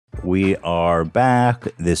We are back.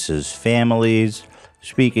 This is Families.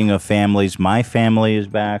 Speaking of families, my family is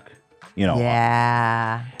back. You know,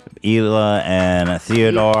 yeah. Ela and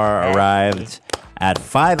Theodore arrived at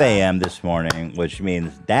 5 a.m. this morning, which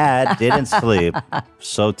means Dad didn't sleep.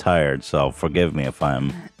 So tired, so forgive me if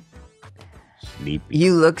I'm sleepy.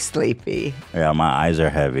 You look sleepy. Yeah, my eyes are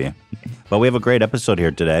heavy. But we have a great episode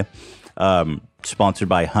here today. Sponsored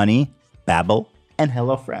by Honey, Babbel, and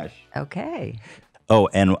HelloFresh. Okay. Oh,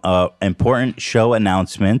 and important show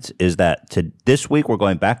announcement is that this week we're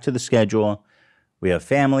going back to the schedule. We have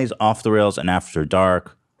Families, Off the Rails, and After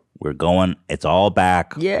Dark. We're going. It's all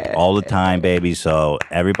back. Yeah. All the time, baby. So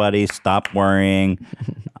everybody stop worrying.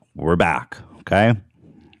 We're back. Okay?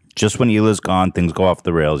 Just when Ela's gone, things go off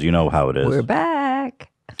the rails. You know how it is. We're back.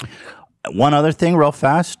 One other thing real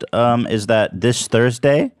fast is that this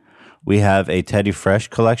Thursday we have a Teddy Fresh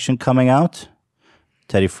collection coming out.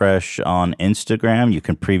 Teddy Fresh on Instagram. You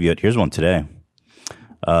can preview it. Here's one today.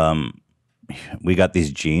 We got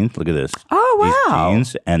these jeans. Look at this. Oh, wow. These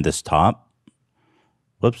jeans and this top.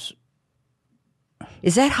 Whoops.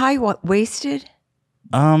 Is that high-waisted?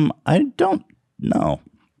 I don't know.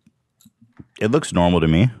 It looks normal to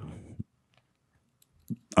me.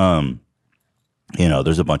 You know,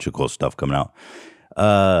 there's a bunch of cool stuff coming out.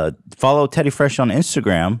 Follow Teddy Fresh on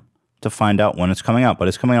Instagram to find out when it's coming out. But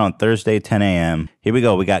it's coming out on Thursday, 10 a.m. Here we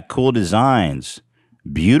go. We got cool designs,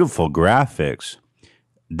 beautiful graphics.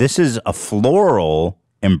 This is a floral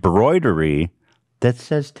embroidery that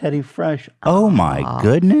says Teddy Fresh. Oh, my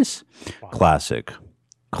goodness. Classic.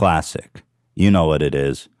 Classic. You know what it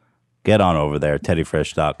is. Get on over there,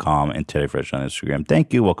 teddyfresh.com and teddyfresh on Instagram.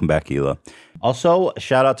 Thank you. Welcome back, Ela. Also,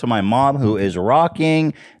 shout out to my mom who is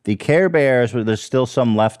rocking the Care Bears. There's still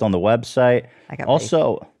some left on the website.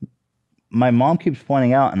 Also, my mom keeps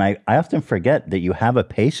pointing out, and I often forget that you have a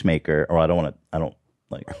pacemaker, or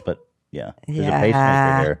but yeah, there's a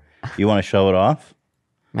pacemaker here. You want to show it off?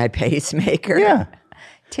 My pacemaker? Yeah.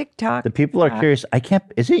 TikTok. The people are curious.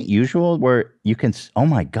 Is it usual where you can, oh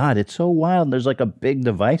my God, it's so wild. There's like a big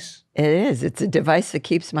device. It is. It's a device that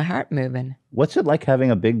keeps my heart moving. What's it like having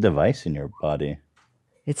a big device in your body?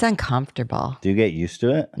 It's uncomfortable. Do you get used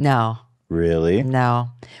to it? No. Really? No.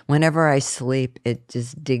 Whenever I sleep, it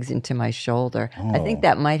just digs into my shoulder. I think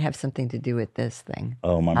that might have something to do with this thing.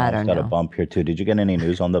 Oh, my mom's got a bump here too. Did you get any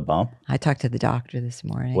news on the bump? I talked to the doctor this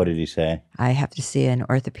morning. What did he say? I have to see an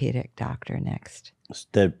orthopedic doctor next.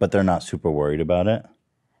 But they're not super worried about it?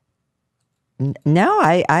 No,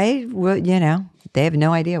 I will, they have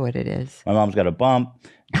no idea what it is. My mom's got a bump.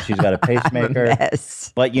 She's got a pacemaker. I'm a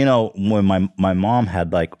mess. But, when my mom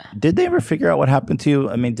had did they ever figure out what happened to you?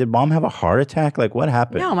 I mean, did mom have a heart attack? Like, what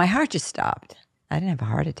happened? No, my heart just stopped. I didn't have a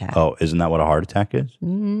heart attack. Oh, isn't that what a heart attack is?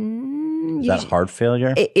 Is that heart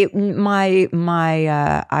failure?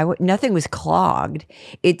 Nothing was clogged.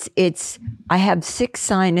 I have sick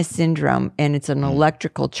sinus syndrome, and it's an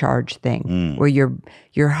electrical charge thing where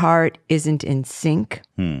your heart isn't in sync.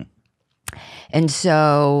 And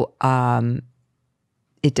so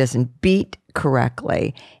it doesn't beat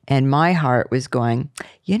correctly. And my heart was going,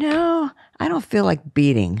 I don't feel like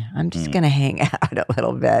beating. I'm just going to hang out a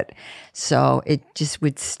little bit. So it just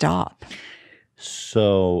would stop.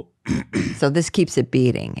 So this keeps it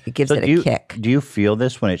beating. It gives it a kick. Do you feel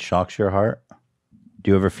this when it shocks your heart?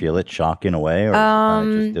 Do you ever feel it shocking away, or is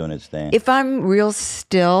it just doing its thing? If I'm real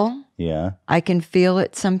still, I can feel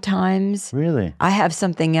it sometimes. Really? I have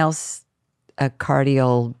something else, a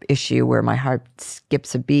cardiac issue where my heart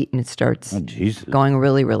skips a beat and it starts going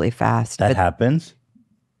really, really fast. That happens?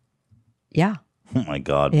 Yeah. Oh my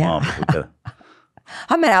God, yeah. Mom.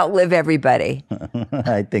 I'm going to outlive everybody.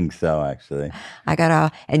 I think so, actually.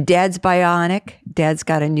 And Dad's bionic. Dad's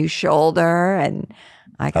got a new shoulder, and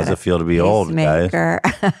I got How's it feel to be old, guys?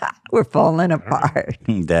 We're falling apart.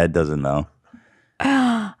 Dad doesn't know.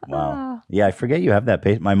 Wow. Yeah, I forget you have that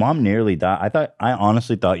pace. My mom nearly died. I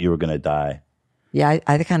honestly thought you were going to die. Yeah,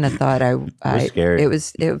 I kind of thought it was scary. It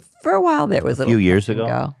was for a while. That was a few years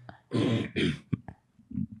ago.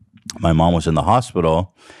 My mom was in the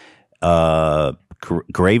hospital,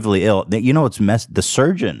 gravely ill. It's messed. The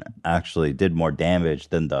surgeon actually did more damage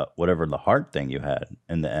than the heart thing you had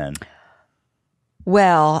in the end.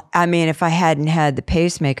 Well, I mean, if I hadn't had the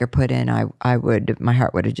pacemaker put in, my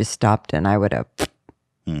heart would have just stopped and I would have,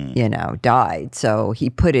 died. So he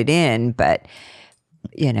put it in, but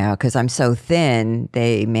because I'm so thin,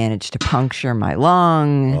 they managed to puncture my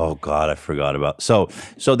lung. Oh God, I forgot about. So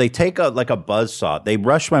they take a buzzsaw. They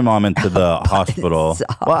rush my mom into the hospital.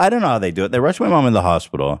 Well, I don't know how they do it. They rush my mom in the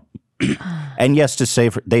hospital. And yes,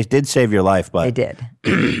 they did save your life, They but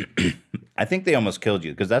did. I think they almost killed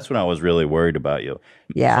you because that's when I was really worried about you.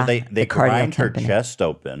 Yeah, So they the cardiac grind her tympani. chest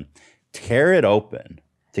open, tear it open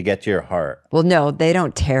to get to your heart. Well, no, they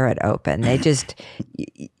don't tear it open. They just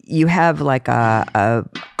you have like a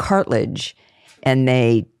cartilage, and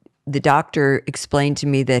the doctor explained to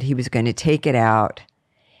me that he was going to take it out,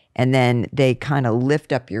 and then they kind of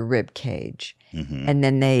lift up your rib cage, and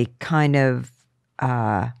then they kind of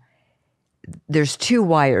there's two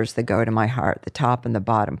wires that go to my heart, the top and the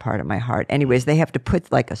bottom part of my heart. Anyways, they have to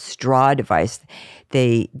put like a straw device.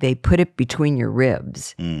 They put it between your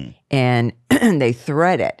ribs and they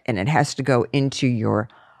thread it, and it has to go into your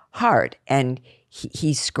heart. And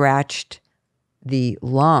he scratched the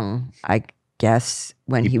lung, I guess,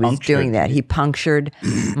 when he was doing that. He punctured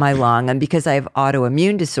my lung. And because I have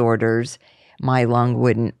autoimmune disorders, my lung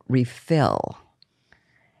wouldn't refill.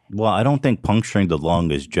 Well, I don't think puncturing the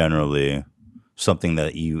lung is generally something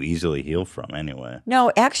that you easily heal from anyway.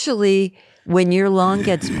 No, actually, when your lung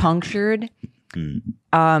gets punctured,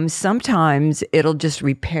 sometimes it'll just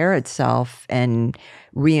repair itself and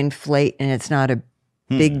reinflate, and it's not a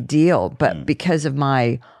big deal. But because of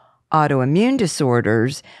my autoimmune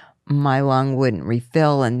disorders, my lung wouldn't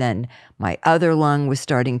refill, and then my other lung was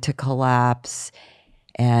starting to collapse.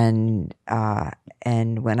 And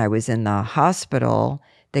when I was in the hospital,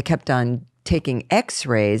 they kept on taking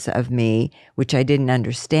x-rays of me, which I didn't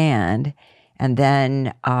understand. And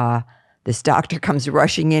then this doctor comes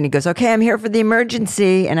rushing in. He goes, "Okay, I'm here for the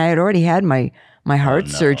emergency." And I had already had my heart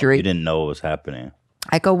surgery. You didn't know what was happening.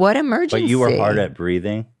 I go, "What emergency?" But you were hard at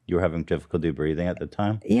breathing? You were having difficulty breathing at the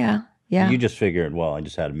time? Yeah. You just figured, well, I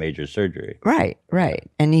just had a major surgery. Right.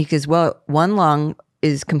 And he goes, "Well, one lung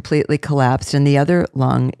is completely collapsed and the other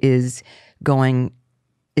lung is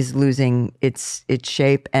losing its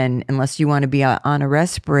shape, and unless you want to be on a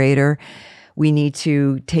respirator, we need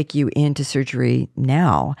to take you into surgery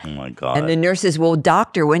now." Oh my God. And the nurse says, "Well,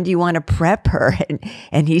 doctor, when do you want to prep her?"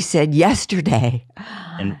 And he said, "Yesterday."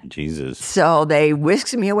 And Jesus. So they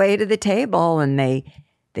whisked me away to the table, and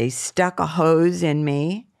they stuck a hose in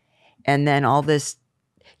me, and then all this,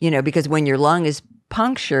 because when your lung is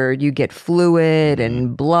punctured, you get fluid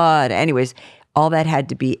and blood. Anyways, all that had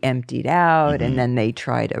to be emptied out, and then they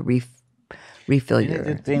try to refill your...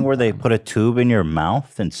 The thing where they put a tube in your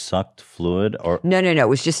mouth and sucked fluid? Or No. It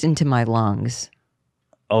was just into my lungs.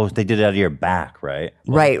 Oh, they did it out of your back, right?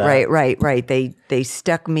 Right. They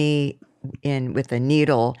stuck me in with a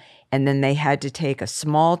needle, and then they had to take a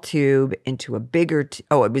small tube into a bigger...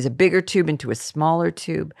 it was a bigger tube into a smaller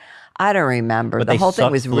tube. I don't remember. But the whole thing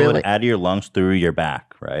was fluid really... out of your lungs through your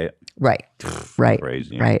back, right? Right.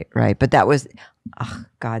 Crazy. Right. But that was... Oh,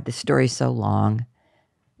 God, the story's so long.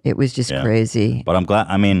 It was just crazy. But I'm glad.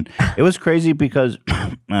 I mean, it was crazy because,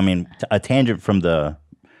 a tangent from the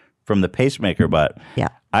pacemaker, but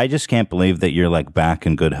I just can't believe that you're like back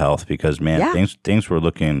in good health because, man, things were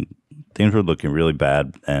looking really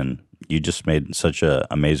bad, and you just made such a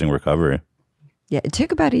amazing recovery. Yeah, it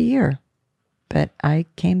took about a year, but I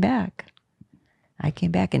came back.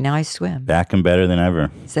 And now I swim. Back and better than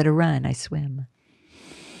ever. Instead of run, I swim.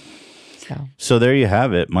 So there you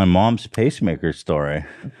have it, my mom's pacemaker story.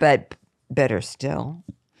 But better still.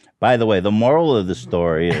 By the way, the moral of the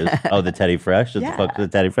story is, the Teddy Fresh. The fuck the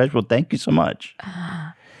Teddy Fresh. Well, thank you so much.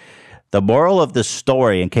 The moral of the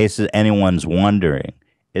story, in case anyone's wondering,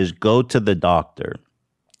 is go to the doctor,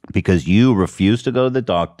 because you refused to go to the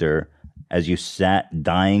doctor as you sat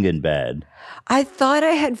dying in bed. I thought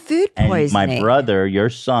I had food poisoning. And my brother, your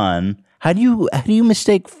son, how do you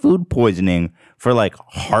mistake food poisoning for like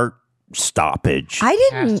heart stoppage? I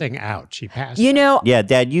didn't. Passing out. She passed out. Yeah,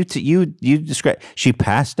 Dad, you described. She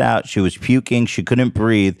passed out. She was puking. She couldn't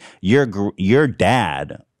breathe. Your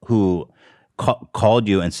dad, who called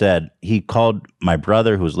you and said, he called my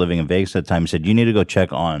brother who was living in Vegas at the time, and said, "You need to go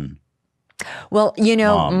check on." Well,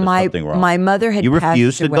 Mom, my mother had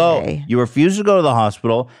refused to away. go. You refused to go to the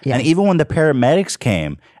hospital. Yes. And even when the paramedics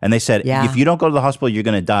came and they said, Yeah. "If you don't go to the hospital, you're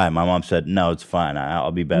going to die," my mom said, "No, it's fine.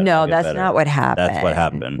 I'll be better." No, I'll get that's better." not what happened. That's what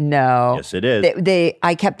happened. No. Yes, it is.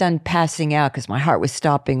 I kept on passing out because my heart was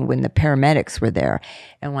stopping when the paramedics were there.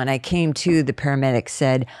 And when I came to, the paramedics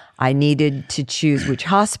said I needed to choose which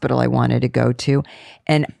hospital I wanted to go to.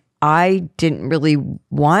 And I didn't really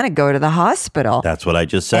want to go to the hospital. That's what I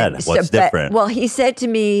just said. What's different? Well, he said to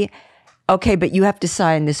me, "Okay, but you have to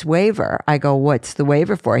sign this waiver." I go, "What's the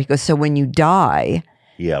waiver for?" He goes, "So when you die,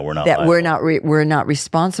 we're not that liable. we're not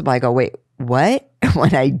responsible." I go, "Wait, what?"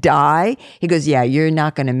 When I die? He goes, "Yeah, you're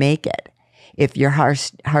not going to make it if your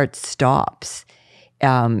heart stops."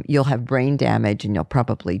 you'll have brain damage and you'll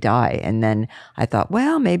probably die. And then I thought,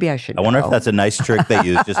 well, maybe I should I wonder go. if that's a nice trick they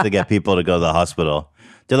use just to get people to go to the hospital.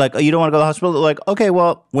 They're like, oh, you don't want to go to the hospital? They're like, okay,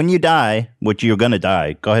 well, when you die, which you're going to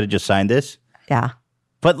die, go ahead and just sign this. Yeah.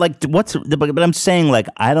 But like, but I'm saying, like,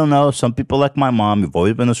 I don't know. Some people like my mom, who've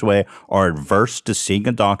always been this way, are adverse to seeing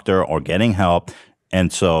a doctor or getting help.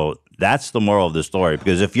 And so that's the moral of the story.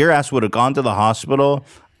 Because if your ass would have gone to the hospital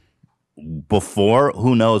before,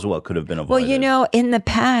 who knows what could have been avoided. Well, in the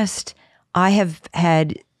past, I have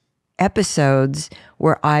had episodes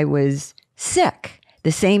where I was sick.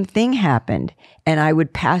 The same thing happened, and I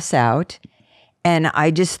would pass out, and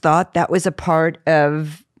I just thought that was a part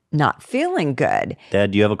of not feeling good.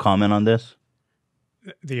 Dad, do you have a comment on this?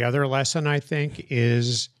 The other lesson, I think,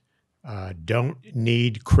 is don't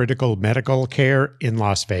need critical medical care in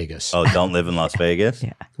Las Vegas. Oh, don't live in Las Vegas?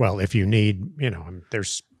 Yeah. Well, if you need,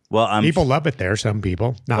 there's Well, people love it there. Some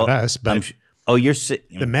people, not us, but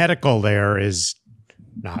the medical there is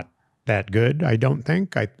not that good. I don't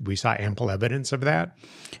think. We saw ample evidence of that.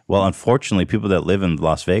 Well, unfortunately, people that live in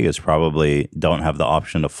Las Vegas probably don't have the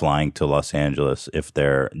option of flying to Los Angeles if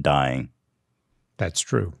they're dying. That's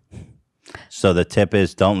true. So the tip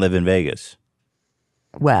is don't live in Vegas.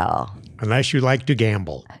 Well, unless you like to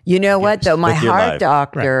gamble. You know what, though? My heart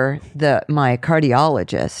doctor, right. My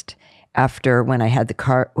cardiologist, after when I had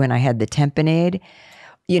the Tempanade,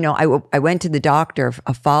 I went to the doctor,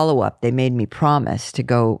 a follow-up. They made me promise to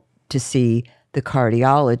go to see the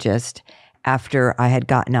cardiologist after I had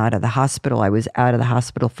gotten out of the hospital. I was out of the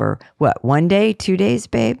hospital for, 1 day, 2 days,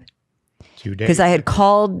 babe? 2 days. Because I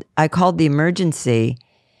called the emergency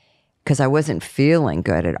because I wasn't feeling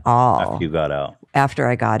good at all. After you got out. After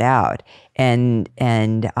I got out. And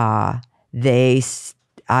I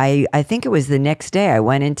think it was the next day I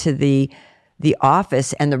went into the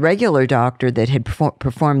office, and the regular doctor that had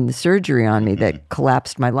performed the surgery on me that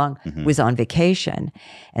collapsed my lung was on vacation.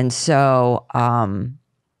 And so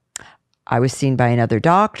I was seen by another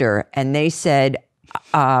doctor, and they said,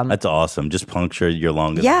 that's awesome. Just puncture your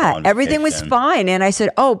lung. Yeah, everything was fine. And I said,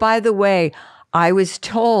 oh, by the way, I was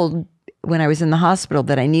told when I was in the hospital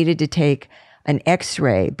that I needed to take an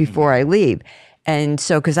x-ray before I leave. And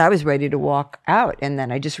so, because I was ready to walk out, and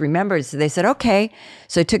then I just remembered, so they said, okay.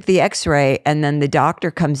 So I took the x-ray, and then the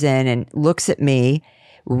doctor comes in and looks at me,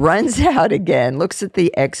 runs out again, looks at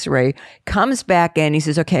the x-ray, comes back in, he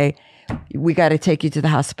says, okay, we got to take you to the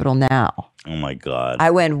hospital now. Oh my God.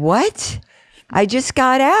 I went, what? I just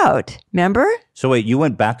got out, remember? So wait, you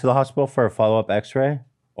went back to the hospital for a follow-up x-ray?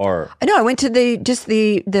 Or no, I went to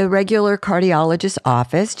the regular cardiologist's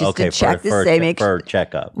office just to check for a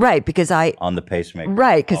checkup. Right, because on the pacemaker.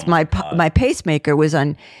 Right, because my pacemaker was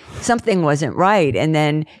on, something wasn't right, and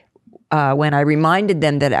then when I reminded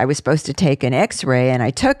them that I was supposed to take an X-ray, and I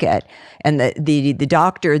took it, and the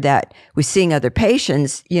doctor that was seeing other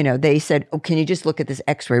patients, they said, "Oh, can you just look at this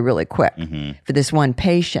X-ray really quick for this one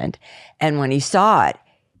patient?" And when he saw it,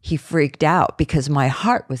 he freaked out because my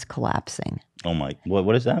heart was collapsing. Oh my,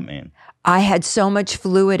 what does that mean? I had so much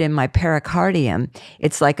fluid in my pericardium.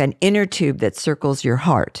 It's like an inner tube that circles your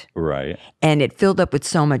heart. Right. And it filled up with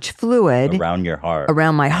so much fluid. Around your heart.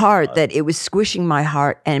 Around my heart that it was squishing my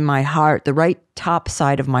heart, and my heart, the right top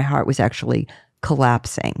side of my heart was actually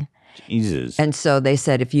collapsing. Jesus. And so they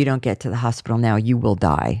said, if you don't get to the hospital now, you will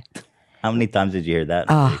die. How many times did you hear that?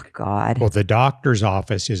 Oh, God. Well, the doctor's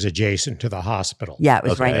office is adjacent to the hospital. Yeah, it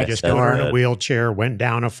was right next They just door. put her in a wheelchair, went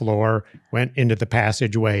down a floor, went into the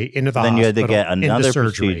passageway, into the then hospital. You had to get another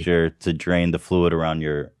surgery. procedure to drain the fluid around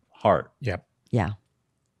your heart. Yep. Yeah.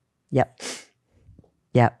 Yep.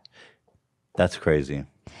 That's crazy.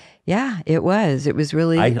 Yeah, it was. It was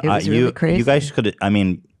really, really crazy. You guys could,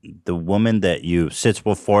 the woman that sits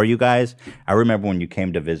before you guys, I remember when you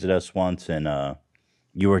came to visit us once, and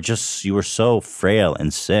you were so frail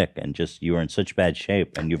and sick, and you were in such bad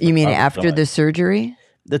shape. And you mean after the surgery?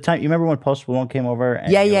 The time, you remember when Post Malone came over?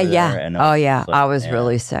 And yeah. And I was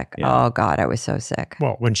really sick. Yeah. Oh, God, I was so sick.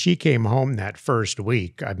 Well, when she came home that first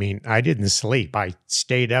week, I didn't sleep. I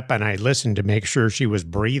stayed up and I listened to make sure she was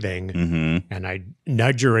breathing, and I'd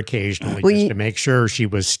nudge her occasionally just to make sure she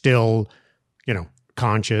was still,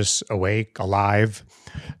 conscious, awake, alive,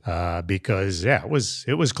 because it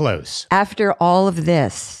was close. After all of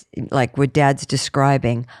this, like what Dad's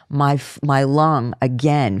describing, my lung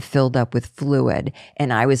again filled up with fluid,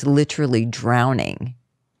 and I was literally drowning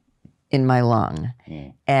in my lung.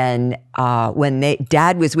 And when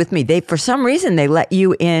Dad was with me, for some reason they let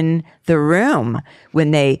you in the room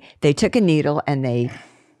when they took a needle and they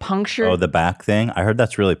punctured. Oh, the back thing? I heard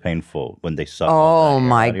that's really painful when they suck. Oh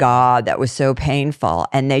my God, that was so painful.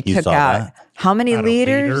 And they took out. How many About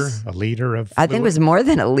liters? A liter of I think it was more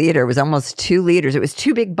than a liter. It was almost 2 liters. It was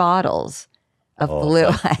 2 big bottles of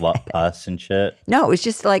fluid. Like pus and shit. No, it was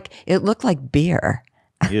just like, it looked like beer.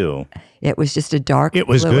 Ew. It was just a dark It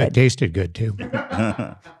was fluid. good. Tasted good, too.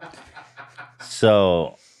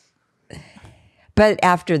 So, But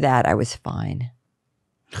after that, I was fine.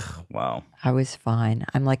 wow. I was fine.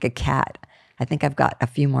 I'm like a cat. I think I've got a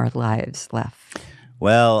few more lives left.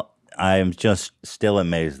 Well, I'm just still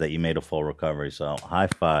amazed that you made a full recovery. So, high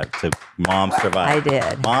five to Mom survived.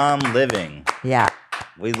 I did. Mom living. Yeah.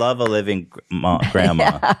 We love a living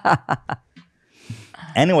grandma.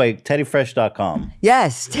 Anyway, teddyfresh.com.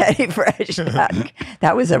 Yes, Teddy Fresh.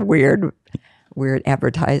 That was a weird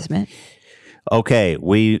advertisement. Okay,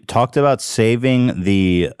 we talked about saving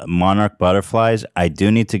the monarch butterflies. I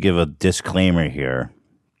do need to give a disclaimer here.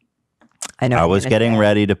 I know. I was getting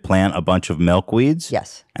ready to plant a bunch of milkweeds.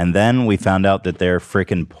 Yes. And then we found out that they're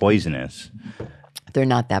freaking poisonous. They're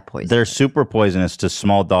not that poisonous. They're super poisonous to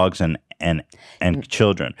small dogs and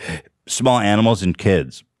children, small animals and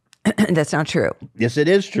kids. That's not true. Yes, it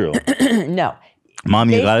is true. No.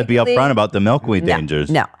 Mom, you got to be Basically- upfront about the milkweed dangers.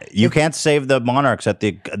 no. You can't save the monarchs at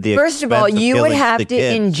the First of all, expense you would killing have the to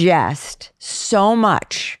kids. ingest so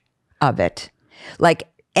much of it. Like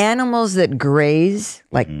animals that graze,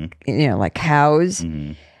 like like cows,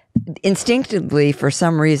 instinctively, for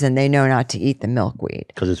some reason, they know not to eat the milkweed.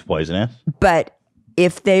 Because it's poisonous. But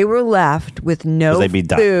if they were left with no 'Cause they'd be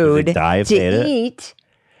food would they die if to they ate it? eat,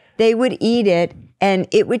 they would eat it, and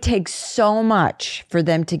it would take so much for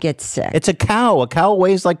them to get sick. It's a cow. A cow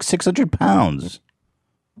weighs like 600 pounds.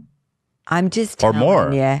 I'm just Or telling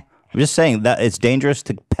more. you. I'm just saying that it's dangerous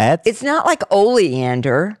to pets. It's not like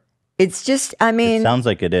oleander. It's just, I mean, It sounds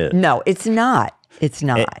like it is. no, it's not. It's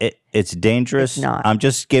not. It's dangerous. It's not. I'm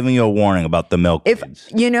just giving you a warning about the If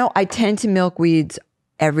milkweeds. I tend to milkweeds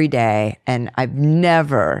every day, and I've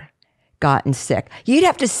never gotten sick. You'd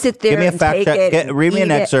have to sit there Give me a and fact take check. it. Read me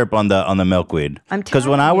an eat it. excerpt on the milkweed. I'm Because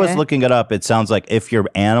when I telling was you. looking it up, it sounds like if your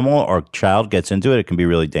animal or child gets into it, it can be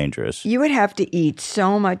really dangerous. You would have to eat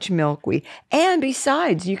so much milkweed, and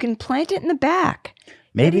besides, you can plant it in the back.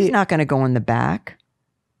 Maybe- Teddy's not going to go in the back.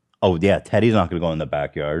 Oh yeah, Teddy's not going to go in the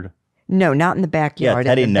backyard. No, not in the backyard.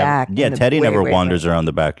 Teddy in the never. back. Yeah, in the- Teddy wait, never wait, wanders around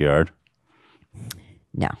the backyard.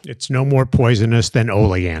 No. It's no more poisonous than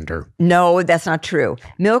oleander. No, that's not true.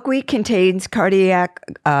 Milkweed contains cardiac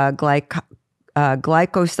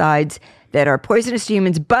glycosides that are poisonous to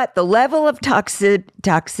humans, but the level of toxicity,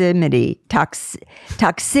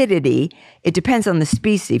 it depends on the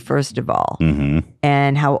species, first of all,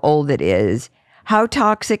 and how old it is. How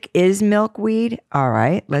toxic is milkweed? All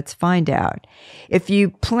right, let's find out. If you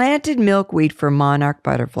planted milkweed for monarch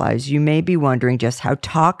butterflies, you may be wondering just how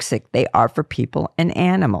toxic they are for people and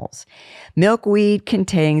animals. Milkweed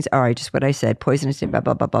contains, all right, just what I said, poisonous, blah,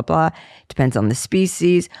 blah, blah, blah, blah. Depends on the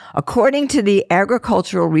species. According to the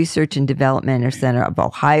Agricultural Research and Development Center of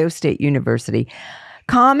Ohio State University,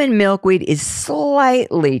 common milkweed is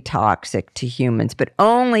slightly toxic to humans, but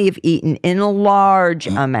only if eaten in large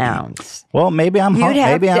amounts. Well, maybe You'd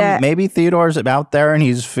have to- maybe Theodore's out there and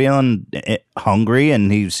he's feeling hungry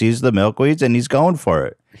and he sees the milkweeds and he's going for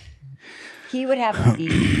it. He would have to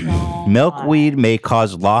eat so Milkweed may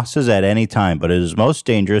cause losses at any time, but it is most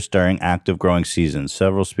dangerous during active growing seasons.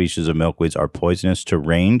 Several species of milkweeds are poisonous to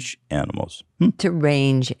range animals. to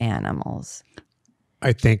range animals.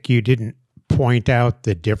 I think you didn't point out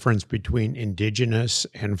the difference between indigenous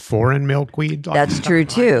and foreign milkweed. That's true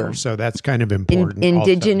too. So that's kind of important.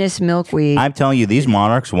 Indigenous milkweed. I'm telling you, these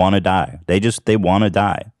monarchs want to die. They want to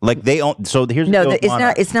die. Like they own. So here's the No, deal with it's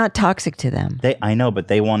monarchs. not. It's not toxic to them. I know, but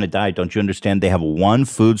they want to die. Don't you understand? They have one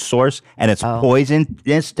food source, and it's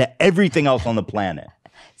poisonous to everything else on the planet.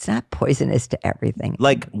 It's not poisonous to everything.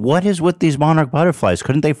 Like, what is with these monarch butterflies?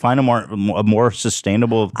 Couldn't they find a more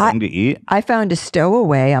sustainable thing to eat? I found a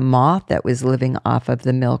stowaway, a moth that was living off of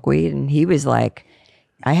the milkweed, and he was like,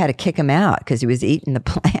 I had to kick him out because he was eating the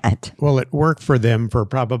plant. Well, it worked for them for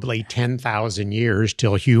probably 10,000 years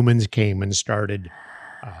till humans came and started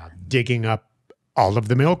digging up all of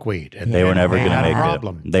the milkweed. And They were never going to had a make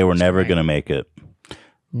problem. it. They were never going to make it.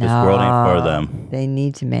 No, This world ain't for them. They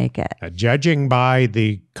need to make it. Judging by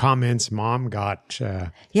the comments Mom got,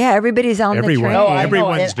 Yeah, everybody's on Everyone- the No, train. I-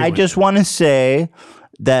 Everyone's And I doing just want to say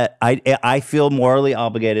that I feel morally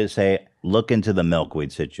obligated to say, look into the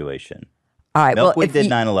milkweed situation. All right. Milkweed if did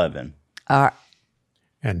you- and9/11.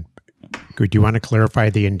 do you want to clarify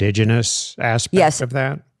the indigenous aspect Yes. of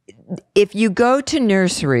that? if you go to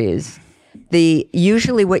nurseries,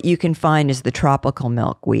 usually what you can find is the tropical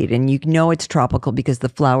milkweed, and you know it's tropical because the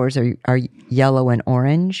flowers are yellow and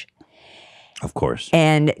orange. Of course.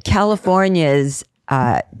 And California's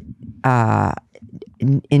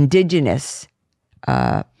indigenous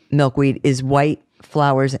milkweed is white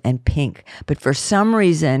flowers and pink. But for some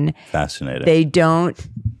reason, Fascinating. they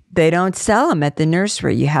don't sell them at the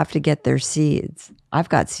nursery. You have to get their seeds. I've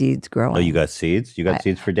got seeds growing. Oh, you got seeds? You got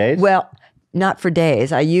seeds for days? Well, not for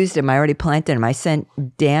days. I used them. I already planted them. I sent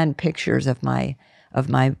Dan pictures of my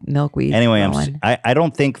milkweed. Anyway, I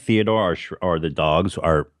don't think Theodore or the dogs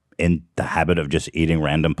are in the habit of just eating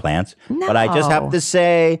random plants. No. But I just have to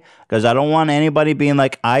say, because I don't want anybody being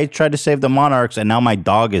like, I tried to save the monarchs and now my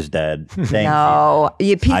dog is dead. No,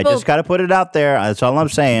 I just got to put it out there. That's all I'm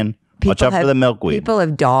saying. Watch out for the milkweed. People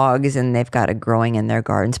have dogs and they've got it growing in their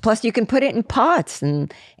gardens. Plus, you can put it in pots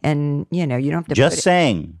and you don't have to. Just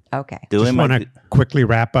saying. Okay. Just want to quickly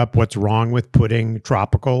wrap up what's wrong with putting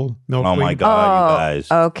tropical milkweed. Oh my God, you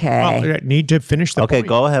guys. Okay. Well, I need to finish the point,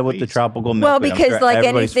 go ahead with please. the tropical milkweed. Well, I'm because sure like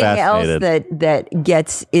everybody's anything else fascinated. that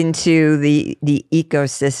gets into the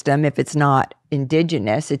ecosystem, if it's not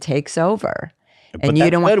indigenous, it takes over. But that's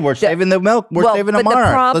good. We're saving the milk. We're saving the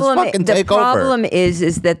monarch. Let's fucking take over. The problem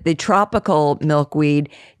is that the tropical milkweed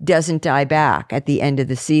doesn't die back at the end of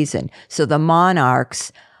the season. So the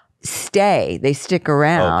monarchs stay. They stick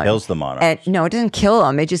around. Oh, kills the monarchs. And no, it doesn't kill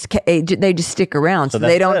them. They just stick around. So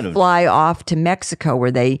they don't good. fly off to Mexico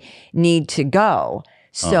where they need to go.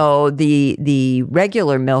 So the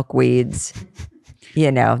regular milkweeds,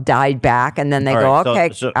 died back, and then they go, okay,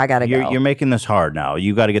 I got to go. You're making this hard now.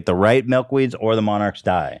 You got to get the right milkweeds or the monarchs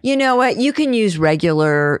die. You know what? You can use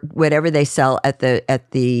regular, whatever they sell at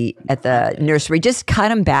the nursery. Just cut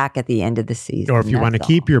them back at the end of the season. Or if you want to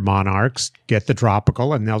keep your monarchs, get the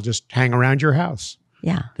tropical and they'll just hang around your house.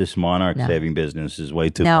 Yeah. This monarch saving business is way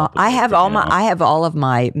too No, I complicated, have all of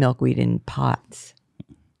my milkweed in pots.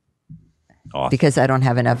 Awesome. Because I don't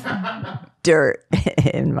have enough dirt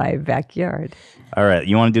in my backyard. All right,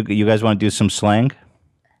 you guys want to do some slang?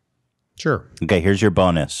 Sure. Okay, here's your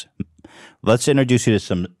bonus. Let's introduce you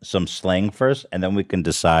to some slang first, and then we can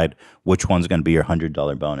decide which one's going to be your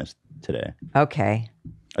 $100 bonus today. Okay.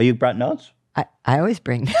 Oh, you brought notes? I always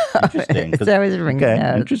bring notes. Interesting. I always bring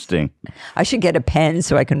notes. Interesting. I should get a pen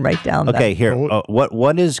so I can write down. Okay, here.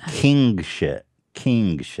 What is king shit?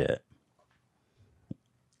 King shit.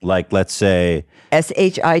 Like, let's say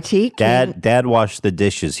SHIT. Dad washed the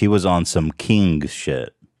dishes. He was on some king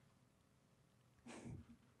shit.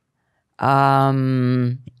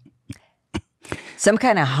 Some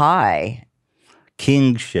kind of high.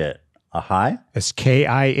 King shit. A high? It's King.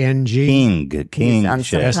 King on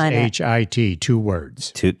shit. some kinda- SHIT, 2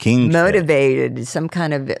 words. To king Motivated. shit. Some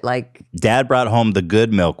kind of like. Dad brought home the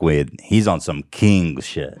good milkweed. He's on some king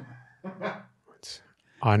shit.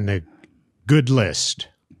 On the good list.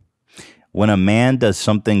 When a man does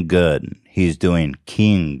something good, he's doing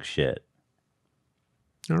king shit.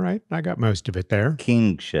 All right. I got most of it there.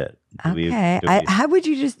 King shit. Okay. How would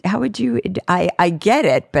you? I get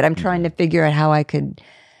it, but I'm trying to figure out how I could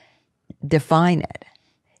define it.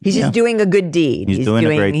 He's just doing a good deed. He's doing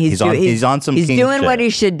a great. He's on some. He's king doing shit. what he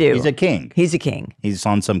should do. He's a king. He's a king. He's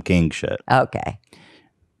on some king shit. Okay.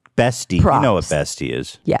 Bestie. Props. You know what bestie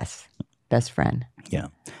is? Yes. Best friend. Yeah.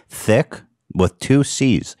 Thick with 2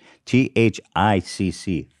 C's.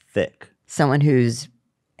 THICC. Thick. Someone who's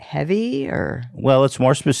heavy or Well, it's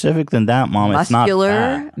more specific than that, Mom. It's not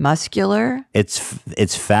fat. muscular.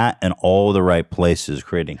 It's fat in all the right places,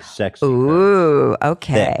 creating sexy. Ooh, thick.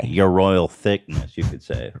 okay. Your royal thickness, you could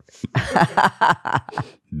say.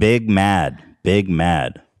 Big mad. Big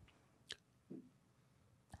mad.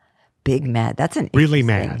 Big mad. That's an Really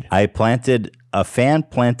interesting- mad. A fan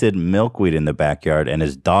planted milkweed in the backyard and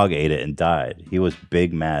his dog ate it and died. He was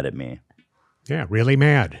big mad at me. Yeah, really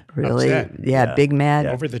mad. Really? Upset. Yeah, big mad.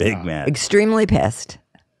 Over the big top. mad. Extremely pissed.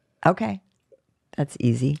 Okay. That's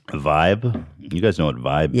easy. Vibe. You guys know what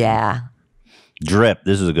vibe is. Yeah. Drip.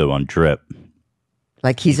 This is a good one. Drip.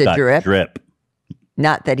 Like he's a Got drip. Drip.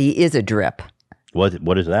 Not that he is a drip. What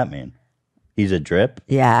does that mean? He's a drip?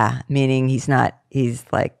 Yeah. Meaning he's like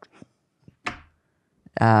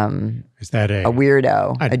Is that a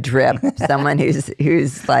weirdo, a drip, someone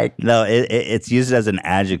who's like No, it's used as an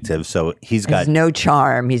adjective. So he's got has no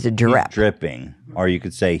charm. He's a he's drip. dripping. Or you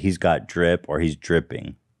could say he's got drip or he's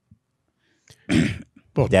dripping.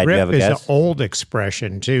 Well, Dad, you drip have a is an guess? old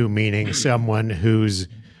expression too, meaning someone who's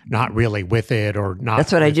not really with it or not.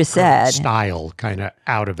 That's what I with just current said. Style kind of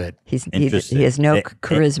out of it. He Interesting. has no It-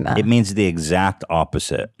 charisma. It means the exact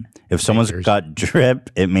opposite. If someone's got drip,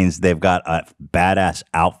 it means they've got a badass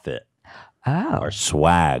outfit oh, or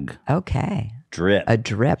swag. okay. drip. A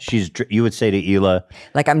drip. You would say to Ela,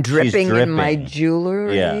 Like I'm dripping in my dripping.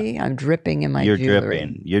 jewelry. Yeah. I'm dripping in my you're jewelry.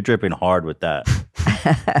 dripping. You're dripping hard with that.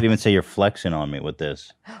 You could even say you're flexing on me with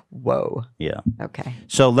this. Whoa. Yeah. Okay.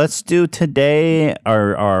 So let's do today.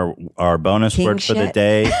 Our bonus King word for the shit?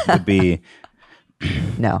 day would be,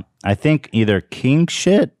 No. I think, either king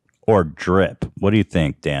shit or drip. What do you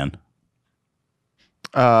think, Dan?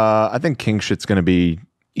 I think king shit's going to be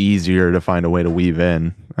easier to find a way to weave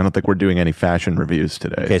in. I don't think we're doing any fashion reviews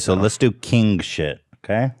today. Okay, so let's do king shit.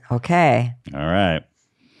 Okay. Okay. All right.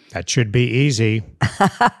 That should be easy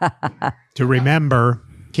to remember.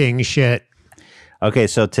 King shit. Okay,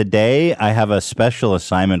 so today I have a special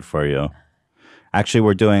assignment for you. Actually,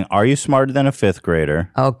 we're doing Are You Smarter Than a Fifth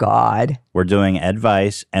Grader? Oh God. We're doing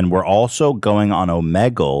advice, and we're also going on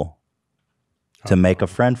Omegle to make a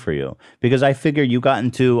friend for you. Because I figure you got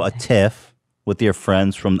into a tiff with your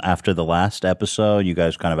friends from after the last episode. You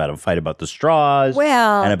guys kind of had a fight about the straws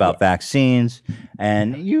and about vaccines.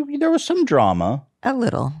 And there was some drama. A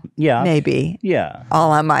little. Yeah. Maybe. Yeah.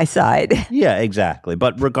 All on my side. Yeah, exactly.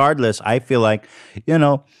 But regardless, I feel like,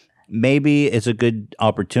 maybe it's a good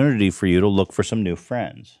opportunity for you to look for some new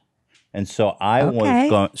friends. And so I was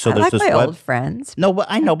going. So I there's like this my old friends. No, but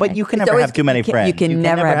I know, but you can It's never always- have too many friends. You can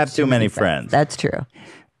never have too many friends. That's true.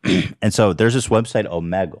 And so there's this website,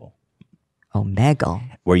 Omegle, Omegle.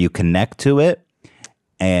 where you connect to it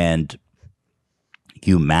and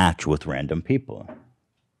you match with random people.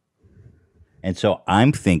 And so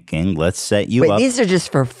I'm thinking, let's set you Wait, up. these are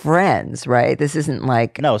just for friends, right? This isn't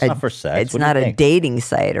like No, it's not for sex. It's What do you not a think? dating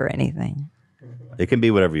site or anything. It can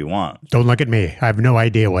be whatever you want. Don't look at me. I have no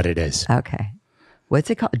idea what it is. Okay. What's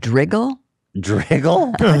it called? Driggle?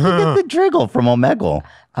 Driggle? Where'd you get the Driggle from Omegle?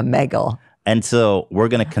 Omegle. And so we're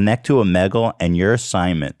going to connect to Omegle, and your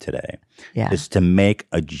assignment today is to make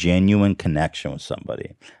a genuine connection with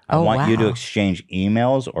somebody. I want you to exchange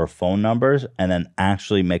emails or phone numbers and then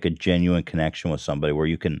actually make a genuine connection with somebody where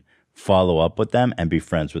you can follow up with them and be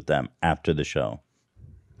friends with them after the show.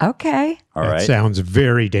 Okay. All That right? sounds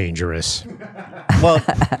very dangerous. Well,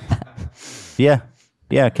 yeah.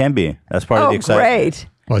 Yeah, it can be. That's part of the excitement. Great.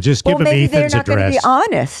 Well, just give Well, them maybe they're Ethan's not going to address. be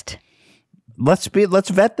honest. Let's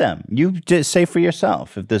vet them. You just say for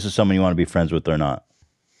yourself if this is someone you want to be friends with or not.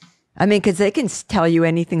 I mean, because they can tell you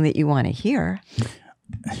anything that you want to hear.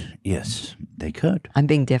 Yes, they could. I'm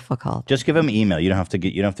being difficult. Just give them email. You don't have to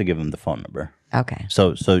give them the phone number. Okay.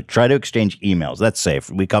 So try to exchange emails. That's safe.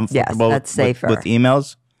 We comfortable that's safer. with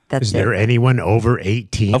emails? That's Is there it. anyone over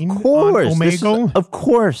 18? Of course. On Omegle? Of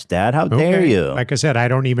course, Dad. How dare Okay. you? Like I said, I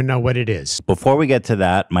don't even know what it is. Before we get to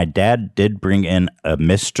that, my dad did bring in a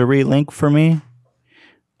mystery link for me.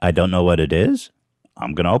 I don't know what it is.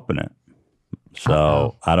 I'm going to open it.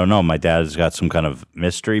 So I don't know. My dad's got some kind of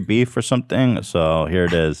mystery beef or something. So here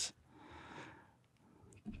it is.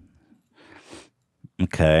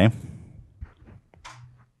 Okay.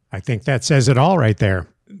 I think that says it all right there.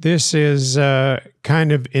 This is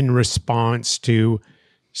kind of in response to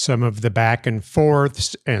some of the back and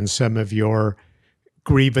forths and some of your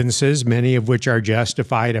grievances, many of which are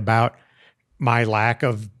justified about my lack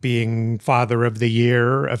of being Father of the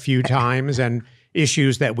Year a few times and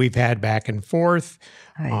issues that we've had back and forth,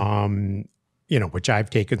 which I've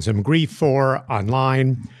taken some grief for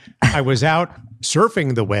online. I was out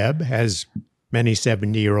surfing the web, as many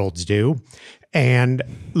 70-year-olds do, and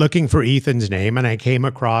looking for Ethan's name, and I came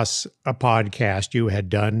across a podcast you had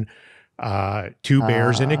done, Two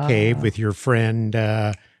Bears in a Cave, with your friend,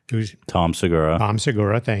 who's Tom Segura. Tom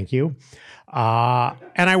Segura, thank you.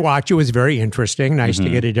 And I watched. It was very interesting. Nice to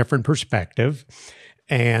get a different perspective.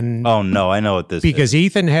 And Oh, no. I know what this is. because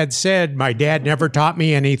Ethan had said, my dad never taught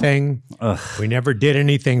me anything. We never did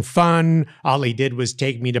anything fun. All he did was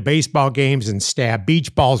take me to baseball games and stab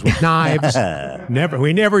beach balls with knives.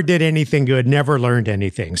 We never did anything good, never learned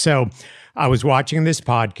anything. So I was watching this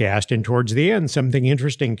podcast, and towards the end, something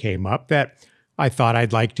interesting came up that I thought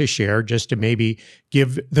I'd like to share, just to maybe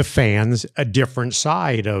give the fans a different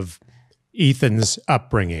side of Ethan's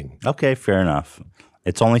upbringing. Okay, fair enough.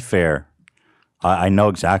 It's only fair. I know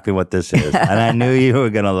exactly what this is, and I knew you were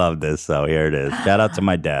going to love this, so here it is. Shout out to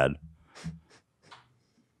my dad.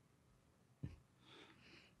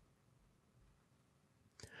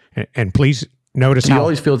 And please notice You how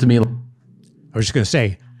always feel to me I was just going to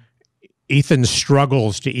say, Ethan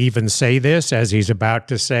struggles to even say this as he's about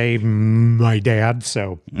to say my dad.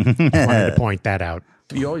 So I wanted to point that out.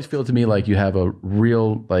 you always feel to me like you have a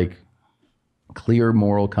real clear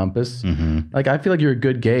moral compass. Like I feel like you're a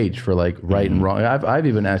good gauge for like right and wrong. I've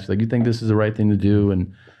even asked you, like, you think this is the right thing to do,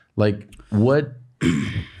 and like why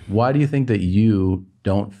do you think that you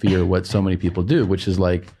don't fear what so many people do, which is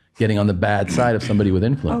like getting on the bad side of somebody with Oh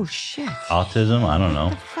influence. shit! Autism? I don't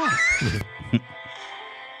know. Fuck.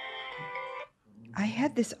 I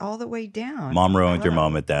had this all the way down. Mom ruined your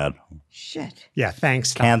moment, Dad. Shit. Yeah,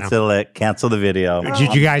 thanks, Donna. Cancel it. Cancel the video.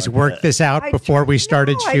 Did you guys work this out before we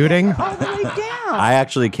started No, I shooting? had it all the way down. I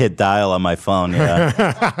actually hit dial on my phone.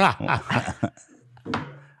 Yeah.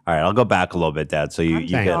 All right, I'll go back a little bit, Dad. So you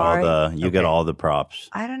get all the props.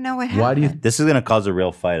 I don't know what happened. Why do you This is gonna cause a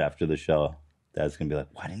real fight after the show. Dad's gonna be like,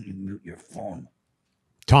 "Why didn't you mute your phone?"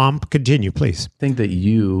 Tom, continue, please. think that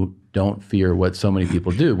you don't fear what so many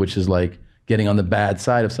people do, which is like getting on the bad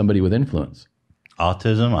side of somebody with influence?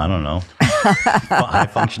 Autism? I don't know. High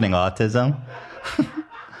functioning autism?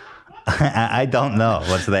 I don't know.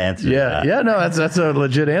 What's the answer? to that? No, that's a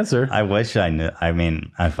legit answer. I wish I knew. I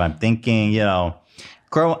mean, if I'm thinking, I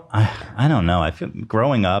don't know. I feel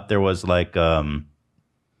growing up, there was like, my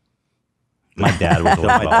dad was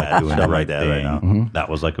my dad doing the right thing. Right now. Mm-hmm. That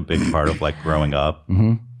was like a big part of like growing up.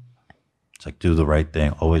 Mm-hmm. It's like, do the right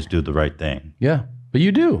thing. Always do the right thing. Yeah, but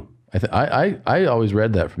you do. I always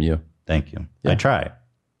read that from you. Thank you. Yeah. I try.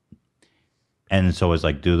 And so it's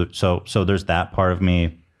like, so there's that part of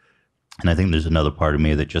me. And I think there's another part of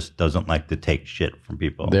me that just doesn't like to take shit from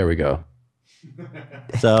people. There we go.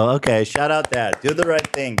 So, okay, shout out Dad. Do the right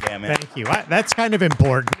thing, damn it. Thank you. That's kind of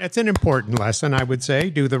important. It's an important lesson, I would say.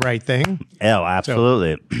 Do the right thing. Oh,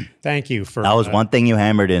 absolutely. Thank you for That was one thing you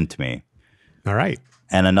hammered into me. All right.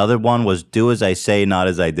 And another one was do as I say, not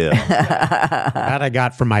as I do. That I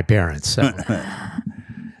got from my parents. So.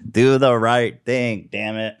 Do the right thing,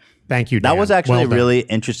 damn it. Thank you, Dan. That was actually Well a done. really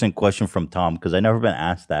interesting question from Tom because I've never been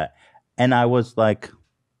asked that. And I was like,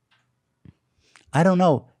 I don't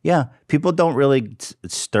know. Yeah, people don't really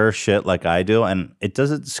stir shit like I do. And it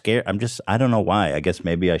doesn't scare. I don't know why. I guess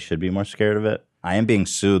maybe I should be more scared of it. I am being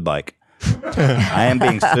sued I am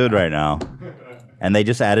being sued right now. And they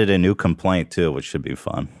just added a new complaint too, which should be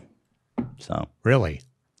fun. So Really?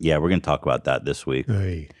 yeah, we're going to talk about that this week.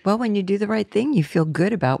 Hey. Well, when you do the right thing, you feel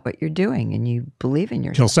good about what you're doing and you believe in Till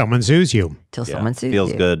yourself. someone sues you. Till Yeah, someone sues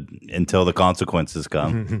feels you. good until the consequences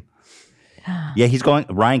come. Yeah, he's going.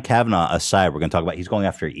 Ryan Kavanaugh aside, we're going to talk about. He's going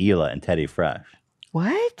after Hila and Teddy Fresh.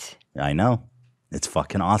 What? I know, it's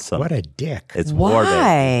fucking awesome. What a dick. It's war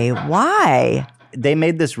day. Why? They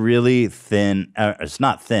made this really thin. It's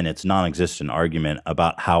not thin. It's non-existent argument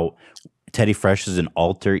about how Teddy Fresh is an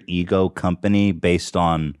alter ego company based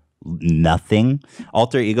on nothing.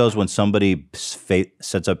 Alter ego is when somebody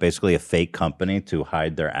sets up basically a fake company to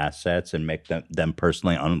hide their assets and make them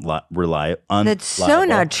personally unreliable. That's so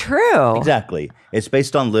not true. Exactly. It's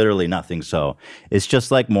based on literally nothing. So it's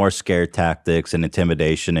just like more scare tactics and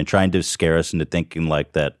intimidation and trying to scare us into thinking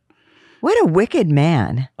like that. What a wicked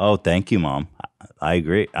man. Oh, thank you, Mom. I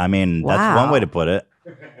agree. I mean, that's Wow. one way to put it.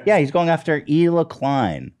 Yeah, he's going after Hila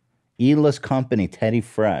Klein, Hila's company, Teddy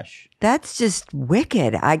Fresh. That's just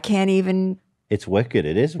wicked. I can't even. It's wicked.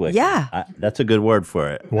 It is wicked. Yeah. That's a good word for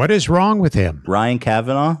it. What is wrong with him? Ryan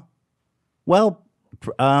Kavanaugh? Well,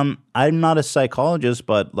 I'm not a psychologist,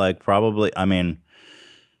 but like probably, I mean,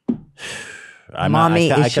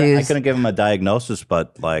 Mommy I issues. couldn't give him a diagnosis,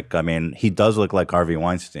 but like, I mean, he does look like Harvey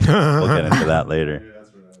Weinstein. We'll get into that later.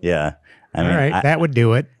 Yeah. I mean, All right, that would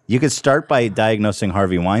do it. you could start by diagnosing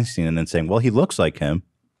Harvey Weinstein and then saying, well, he looks like him.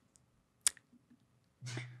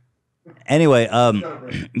 Anyway,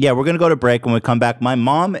 yeah, we're going to go to break. When we come back, my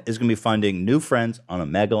mom is going to be finding new friends on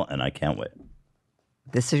Omegle, and I can't wait.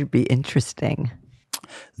 This should be interesting.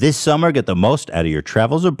 This summer, get the most out of your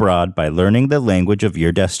travels abroad by learning the language of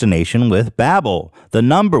your destination with Babbel, the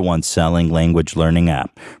 #1 selling language learning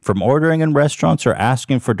app. From ordering in restaurants or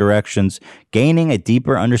asking for directions, gaining a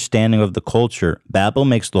deeper understanding of the culture, Babbel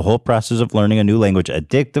makes the whole process of learning a new language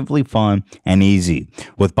addictively fun and easy.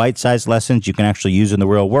 With bite-sized lessons you can actually use in the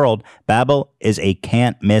real world, Babbel is a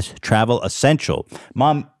can't-miss travel essential.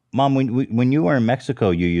 Mom, when you were in Mexico,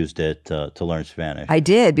 you used it to learn Spanish. I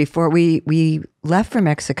did. Before we left for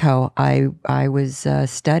Mexico, I was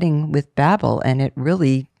studying with Babbel, and it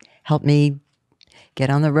really helped me get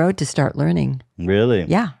on the road to start learning. Really?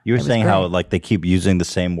 Yeah, You were it was saying how great. like they keep using the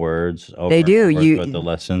same words over They do. and over You- throughout the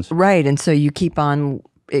lessons. Right, and so you keep on.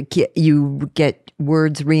 You get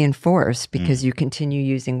words reinforced because you continue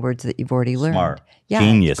using words that you've already learned. Smart. Yeah,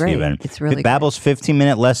 Genius, it's great. even. It's really Babbel's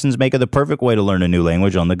 15-minute lessons make it the perfect way to learn a new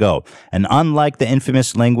language on the go. And unlike the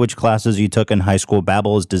infamous language classes you took in high school,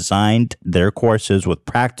 Babbel has designed their courses with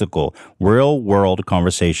practical, real-world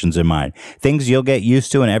conversations in mind. Things you'll get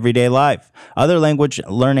used to in everyday life. Other language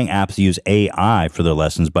learning apps use AI for their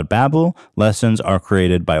lessons, but Babbel lessons are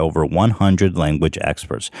created by over 100 language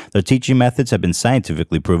experts. Their teaching methods have been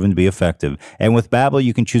scientifically proven to be effective. And with Babbel,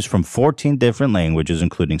 you can choose from 14 different languages,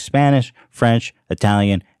 including Spanish, French,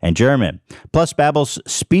 Italian, and German. Plus, Babbel's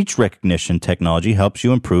speech recognition technology helps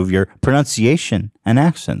you improve your pronunciation and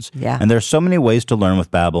accents. Yeah. And there's so many ways to learn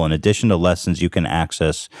with Babbel. In addition to lessons, you can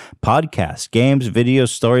access podcasts, games, videos,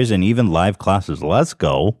 stories, and even live classes. Let's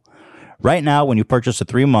go. Right now, when you purchase a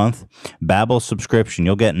 3-month Babbel subscription,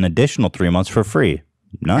 you'll get an additional 3 months for free.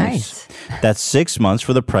 Nice. That's 6 months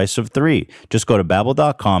for the price of 3. Just go to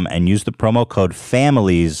Babbel.com and use the promo code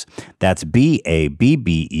FAMILIES. That's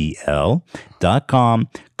BABBEL.com,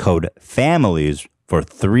 code FAMILIES for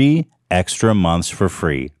 3 extra months for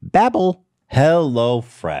free. Babbel.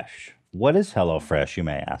 HelloFresh. What is HelloFresh, you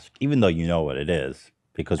may ask? Even though you know what it is,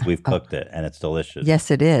 because we've cooked it and it's delicious.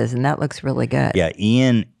 Yes, it is. And that looks really good. Yeah,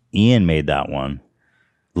 Ian made that one.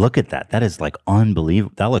 Look at that. That is like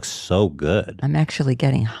unbelievable. That looks so good. I'm actually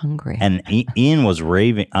getting hungry. And Ian was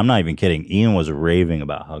raving. I'm not even kidding. Ian was raving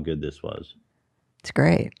about how good this was. It's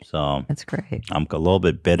great. So It's great. I'm a little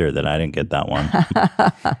bit bitter that I didn't get that one.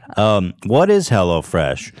 What is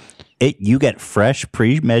HelloFresh? You get fresh,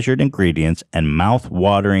 pre-measured ingredients and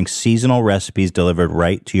mouth-watering seasonal recipes delivered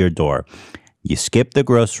right to your door. You skip the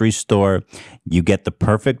grocery store. You get the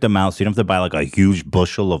perfect amount, so you don't have to buy like a huge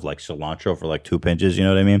bushel of like cilantro for like 2 pinches, you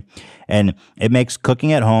know what I mean? And it makes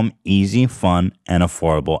cooking at home easy, fun, and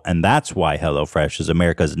affordable. And that's why HelloFresh is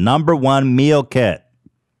America's #1 meal kit.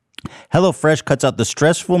 HelloFresh cuts out the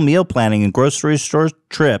stressful meal planning and grocery store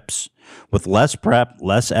trips with less prep,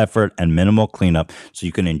 less effort, and minimal cleanup, so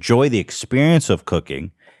you can enjoy the experience of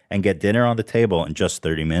cooking and get dinner on the table in just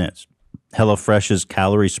 30 minutes. HelloFresh's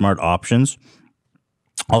calorie-smart options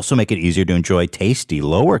also make it easier to enjoy tasty,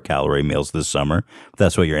 lower-calorie meals this summer, if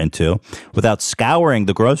that's what you're into, without scouring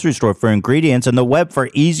the grocery store for ingredients and the web for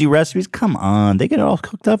easy recipes. Come on, they get it all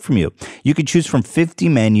cooked up from you. You can choose from 50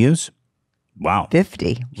 menus. Wow.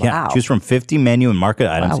 50. Yeah, Wow. choose from 50 menu and market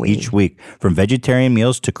items Wowee. each week. From vegetarian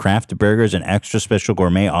meals to craft burgers and extra special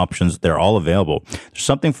gourmet options, they're all available. There's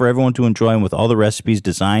something for everyone to enjoy, and with all the recipes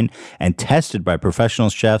designed and tested by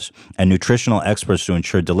professional chefs and nutritional experts to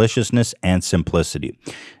ensure deliciousness and simplicity.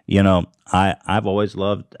 You know, I've always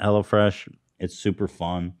loved HelloFresh. It's super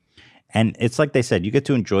fun. And it's like they said, you get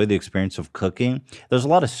to enjoy the experience of cooking. There's a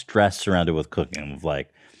lot of stress surrounded with cooking, of like,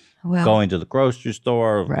 going to the grocery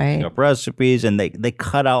store, looking up recipes, and they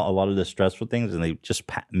cut out a lot of the stressful things, and they just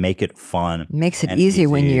make it fun. Makes it easy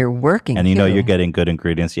when you're working, and you know too. you're getting good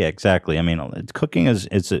ingredients. Yeah, exactly. I mean, cooking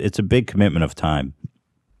it's a big commitment of time.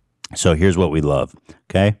 So here's what we love.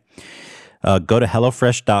 Okay, go to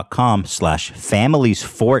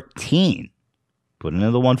hellofresh.com/families14. Put in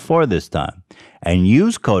the 14 this time, and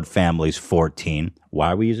use code families14.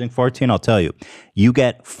 Why are we using 14? I'll tell you. You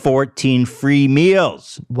get 14 free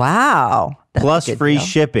meals. Wow. That's Plus a good free deal.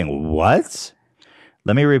 shipping. What?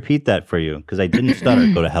 Let me repeat that for you because I didn't stutter.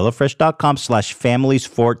 Go to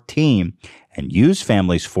hellofresh.com/families14 and use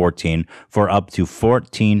families14 for up to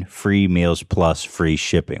 14 free meals plus free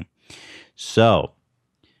shipping. So,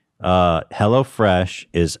 HelloFresh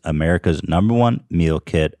is America's #1 meal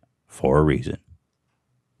kit for a reason.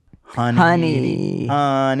 Honey, Honey.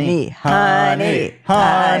 honey, Honey.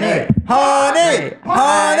 honey, honey,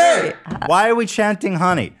 honey. Why are we chanting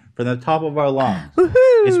honey from the top of our lungs?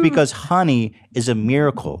 It's because honey is a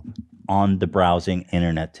miracle on the browsing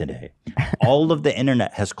internet today. All of the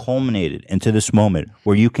internet has culminated into this moment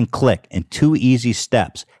where you can click in 2 easy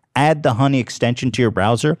steps, add the honey extension to your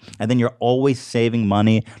browser, and then you're always saving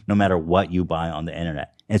money no matter what you buy on the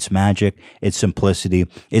internet. It's magic. It's simplicity.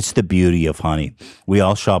 It's the beauty of honey. We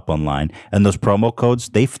all shop online, and those promo codes,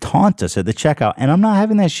 they taunt us at the checkout, and I'm not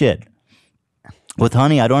having that shit. With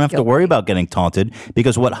honey, I don't have to worry about getting taunted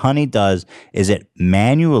because what honey does is it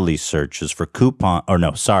manually searches for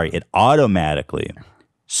it automatically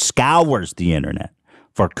scours the internet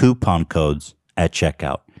for coupon codes at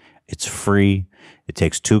checkout. It's free. It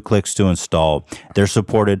takes 2 clicks to install. They're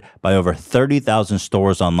supported by over 30,000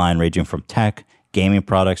 stores online, ranging from tech, gaming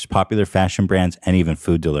products, popular fashion brands, and even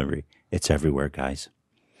food delivery. It's everywhere, guys.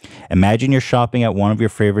 Imagine you're shopping at one of your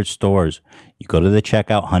favorite stores. You go to the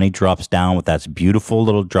checkout, honey drops down with that beautiful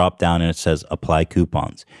little drop down, and it says apply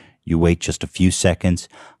coupons. You wait just a few seconds.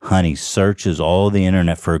 Honey searches all the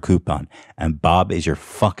internet for a coupon, and Bob is your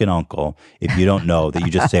fucking uncle if you don't know that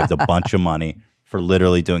you just saved a bunch of money for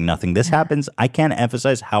literally doing nothing. This happens. I can't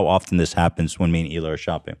emphasize how often this happens when me and Hila are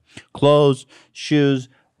shopping. Clothes, shoes,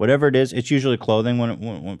 whatever it is. It's usually clothing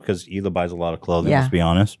because Hila buys a lot of clothing, let's be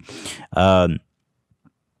honest. And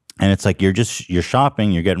it's like you're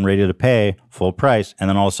shopping, you're getting ready to pay full price, and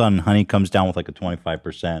then all of a sudden Honey comes down with like a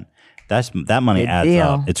 25%. That money adds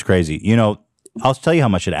up. It's crazy. You know, I'll tell you how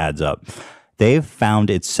much it adds up. They've found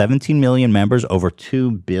its 17 million members over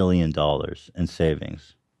 $2 billion in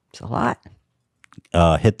savings. It's a lot.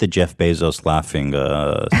 Hit the Jeff Bezos laughing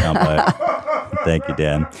soundbite. Thank you,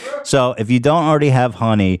 Dan. So if you don't already have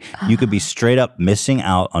Honey, you could be straight up missing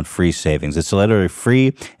out on free savings. It's literally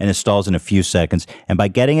free and installs in a few seconds. And by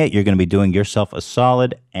getting it, you're going to be doing yourself a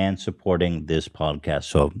solid and supporting this podcast.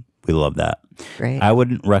 So we love that. Great. I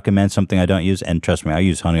wouldn't recommend something I don't use. And trust me, I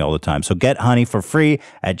use Honey all the time. So get Honey for free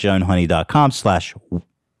at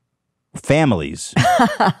joinhoney.com/families.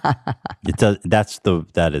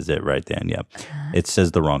 That is it right then. Yep. It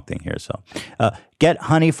says the wrong thing here. So get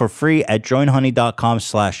Honey for free at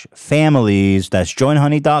joinhoney.com/families. That's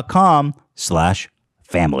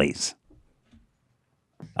joinhoney.com/families.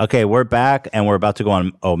 Okay, we're back and we're about to go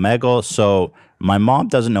on Omegle. So my mom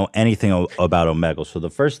doesn't know anything about Omegle. So the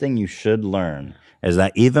first thing you should learn is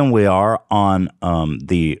that even we are on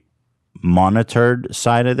the monitored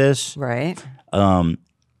side of this, Right.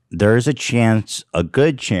 there is a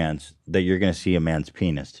good chance that you're going to see a man's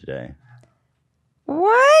penis today.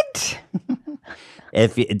 What?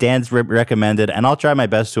 If Dan's recommended, and I'll try my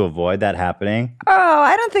best to avoid that happening. Oh,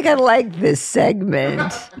 I don't think I like this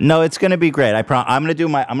segment. No, it's going to be great. I'm going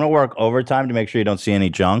to work overtime to make sure you don't see any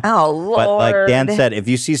junk. Oh, Lord. But like Dan said, if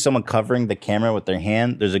you see someone covering the camera with their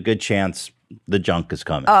hand, there's a good chance the junk is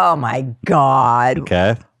coming. Oh, my God.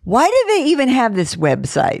 Okay. Why do they even have this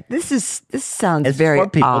website? This sounds very for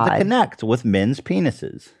people odd. to connect with men's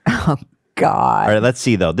penises. Oh, God. All right, let's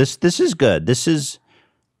see though. This is good. This is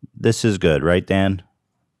good, right, Dan?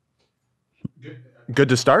 Good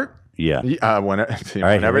to start? Yeah. All right,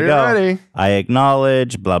 Whenever you're go. ready. I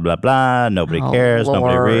acknowledge, blah, blah, blah. Nobody cares.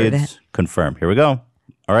 Nobody Lord. reads. Confirm. Here we go.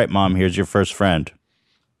 All right, Mom, here's your first friend.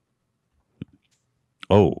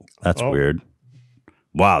 Oh, that's weird.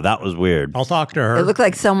 Wow, that was weird. I'll talk to her. It looked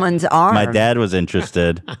like someone's arm. My dad was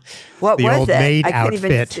interested. What The was old it? maid I couldn't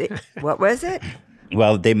even outfit. see. What was it?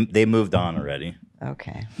 Well, they moved on already.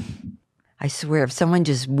 Okay. I swear, if someone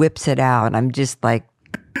just whips it out, I'm just like,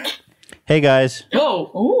 Hey, guys.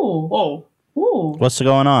 Oh. What's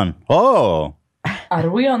going on? Oh. Are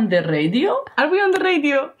we on the radio?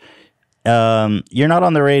 You're not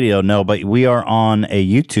on the radio, no, but we are on a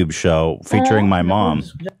YouTube show featuring my mom.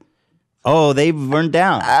 Oh, they burned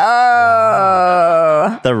down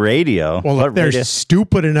oh, the radio. Well, if they're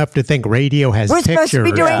stupid enough to think radio has we're pictures, supposed to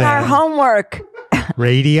be doing our then homework.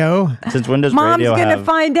 radio. Since when does Mom's radio going to have?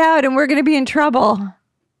 find out and we're going to be in trouble.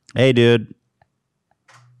 Hey, dude,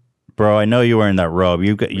 bro, I know you're wearing that robe.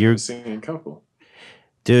 You're singing couple.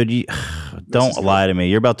 dude. Don't lie to me.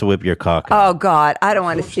 You're about to whip your cock out. Oh, God. I don't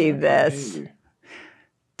want to see this.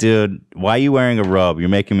 Dude. Why are you wearing a robe? You're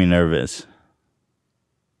making me nervous.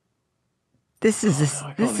 This is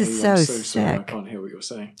so Sorry, I sick. can't hear what you're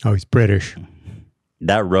saying. Oh, he's British.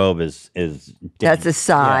 That robe is. That's a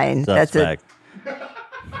sign. Yeah, That's a. suspect.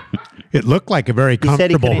 It looked like a very He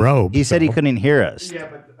said he comfortable couldn't- robe. He said he so- couldn't hear us.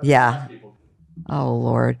 Yeah. Oh,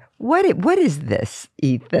 Lord. What is this,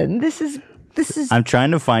 Ethan? This is. I'm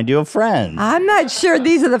trying to find you a friend. I'm not sure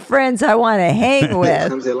these are the friends I want to hang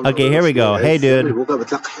with. Okay, here we go. Hey, dude.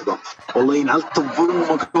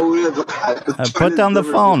 Put down the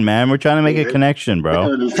phone, man. We're trying to make a connection,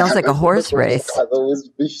 bro. Sounds like a horse race.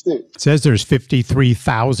 It says there's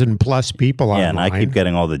 53,000 plus people online. Yeah, and I keep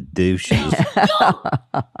getting all the douches.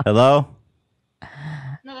 Hello?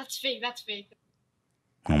 No, that's fake. That's fake.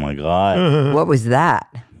 Oh, my God. What was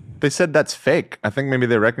that? They said that's fake. I think maybe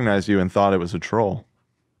they recognized you and thought it was a troll.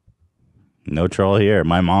 No troll here.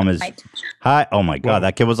 My mom is. Hi. Oh, my God.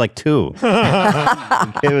 That kid was like 2.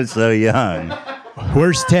 The kid was so young.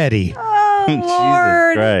 Where's Teddy? Oh, Jesus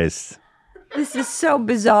Lord. Christ. This is so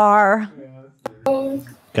bizarre.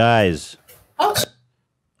 Guys.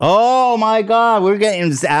 Oh, my God. We're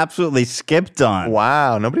getting absolutely skipped on.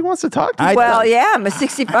 Wow, nobody wants to talk to you. Well, yeah, I'm a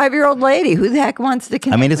 65-year-old lady. Who the heck wants to I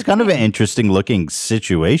connect? mean, it's kind of an interesting looking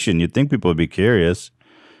situation. You'd think people would be curious.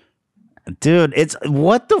 Dude, it's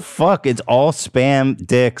what the fuck? It's all spam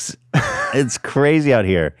dicks. It's crazy out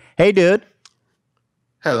here. Hey, dude.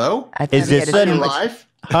 Hello? I thought Is he this had a a- sandwich. Live?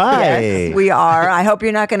 Hi. Yes, we are. I hope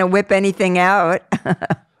you're not going to whip anything out.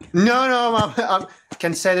 No, I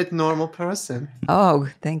can say that normal person. Oh,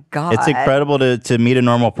 thank God. It's incredible to meet a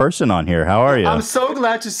normal person on here. How are you? I'm so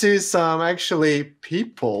glad to see some actually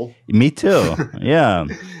people. Me too. Yeah.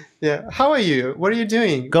 Yeah. How are you? What are you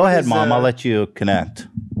doing? Go What ahead, is, Mom. I'll let you connect.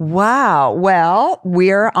 Wow. Well,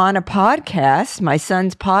 we're on a podcast, my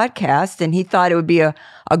son's podcast, and he thought it would be a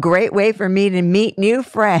great way for me to meet new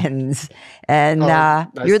friends. And nice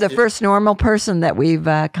you're the to- first normal person that we've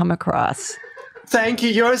come across. Thank you.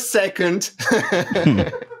 You're second.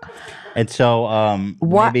 And so,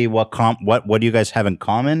 maybe what do you guys have in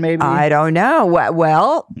common? Maybe I don't know.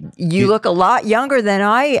 Well, you look a lot younger than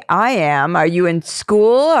I am. Are you in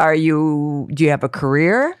school? Do you have a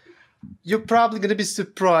career? You're probably going to be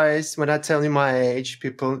surprised when I tell you my age.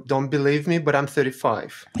 People don't believe me, but I'm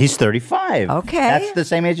 35. He's 35. Okay. That's the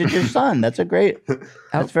same age as your son. That's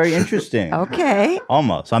that's very interesting. Okay.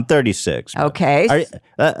 Almost. I'm 36. but- Okay.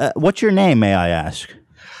 What's your name, may I ask?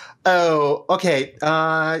 Oh, okay.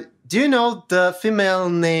 Do you know the female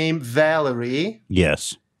name Valerie?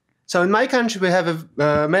 Yes. So in my country, we have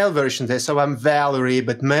a male version there. So I'm Valerie,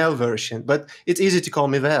 but male version. But it's easy to call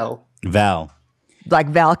me Val. Val. Like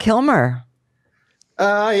Val Kilmer.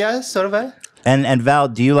 Yeah, sort of. And Val,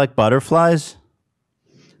 do you like butterflies?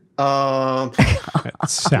 Never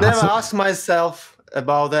Sounds, asked myself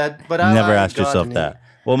about that, but I Never like asked yourself gardening. that.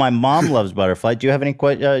 Well, my mom loves butterflies. Do you have any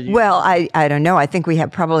questions? Well, I don't know. I think we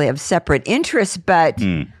probably have separate interests, but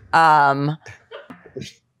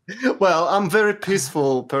Well, I'm a very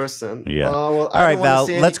peaceful person. Yeah. Well, All right, Val.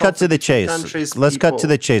 Let's cut to the chase. Let's cut to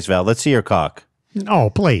the chase, Val. Let's see your cock. oh,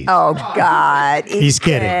 please. oh God, He's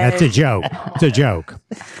kidding. That's a joke. It's a joke.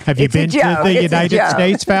 Have you It's a been to joke. the It's a United joke.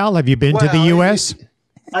 States, Val? Have you been to the Well, U.S.?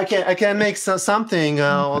 I can make something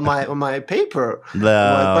on my paper, No,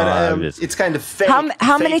 but I'm just- it's kind of fake.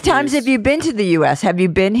 how many fake times news. have you been to the U.S.? Have you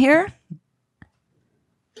been here?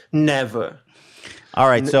 Never. All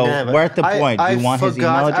right, so Never. we're at the point. Do you want his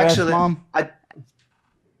email address, Actually, Mom?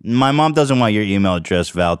 My mom doesn't want your email address,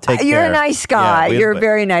 Val. Take care. You're a nice guy. You're a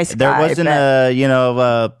very nice There guy. wasn't but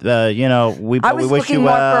we I we was wish looking you more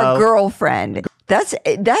well. for a girlfriend.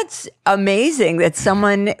 That's amazing that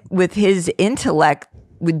someone with his intellect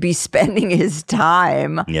would be spending his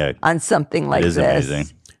time Yeah, on something like it is this.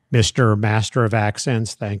 amazing. Mr. Master of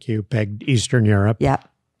Accents, thank you. Pegged Eastern Europe. Yep.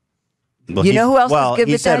 Well, You know who else is well, good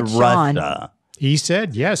he with said that, Sean? Russia. He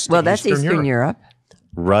said yes. to Well, that's Eastern Europe.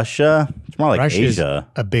 Russia? It's more like Russia's Asia.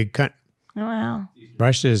 a big country. Well,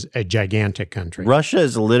 Russia's a gigantic country. Russia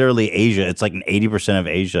is literally Asia. It's like 80% of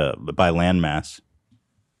Asia by landmass.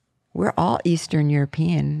 we're all Eastern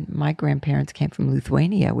European. My grandparents came from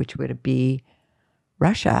Lithuania, which would be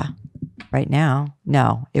Russia right now.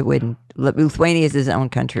 No, it wouldn't. Lithuania is its own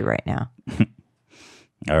country right now.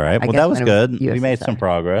 All right. Well, guess that was when it was good. We made some USSR.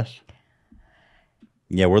 progress.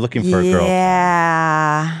 Yeah, we're looking for a girl.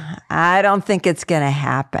 Yeah, I don't think it's going to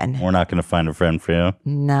happen. We're not going to find a friend for you.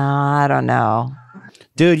 No, I don't know.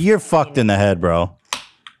 Dude, you're fucked in the head, bro.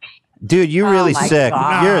 Dude, you're really my sick.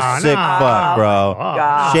 God. You're a sick fuck, bro.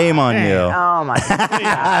 God. Shame on you. Oh my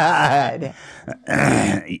God.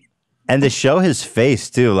 And to show his face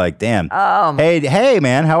too, like, damn. Oh, Hey,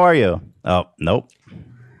 man, how are you? Oh, nope.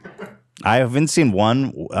 I haven't seen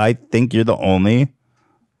one. I think you're the only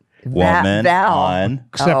woman Val. on.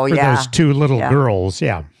 Except Oh, for yeah. those two little Yeah. girls.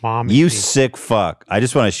 Yeah. Mom. and You me. sick fuck. I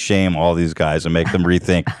just want to shame all these guys and make them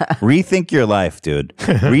rethink. Rethink your life, dude.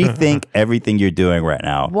 Rethink everything you're doing right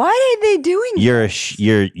now. Why are they doing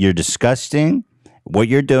You're disgusting. What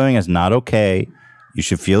you're doing is not okay. You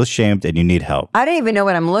should feel ashamed and you need help. I don't even know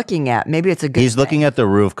what I'm looking at. Maybe it's a good He's thing. looking at the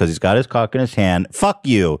roof because he's got his cock in his hand. Fuck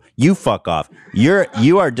you. You fuck off.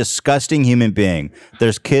 You are a disgusting human being.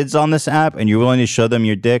 There's kids on this app and you're willing to show them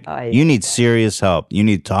your dick. You need serious help. You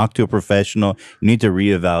need to talk to a professional. You need to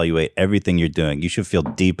reevaluate everything you're doing. You should feel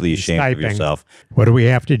deeply ashamed of typing. yourself. What do we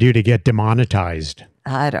have to do to get demonetized?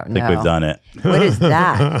 I don't I think know. we've done it. What is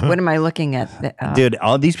that? What am I looking at? Dude,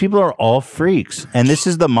 all these people are all freaks. And this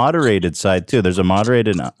is the moderated side too. There's a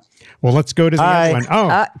moderated. Well, let's go to the Hi. other one.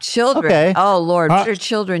 Oh, children. Okay. Oh Lord, what are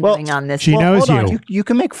children doing on this? she knows hold on. you. You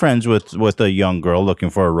can make friends with a young girl looking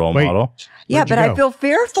for a role Wait. model. Yeah, Where'd you but I go? feel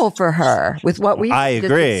fearful for her with what we I just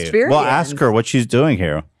agree. experienced. Well, ask her what she's doing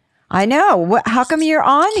here. I know. How come you're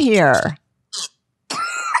on here?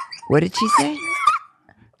 What did she say?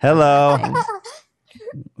 Hello.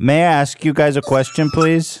 May I ask you guys a question,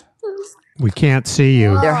 please? we can't see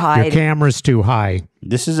you. They're Your hiding. camera's too high.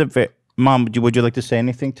 This is a Mom, would you like to say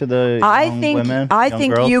anything to the young women? young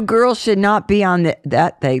girls? You girls should not be on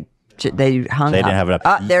that. They hung They up. didn't have it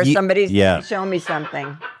up. There's Ye- somebody's yeah. showing me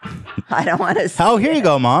something. I don't want to see Oh, here you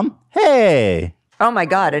go, Mom. Hey. Oh my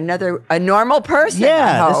God, a normal person. I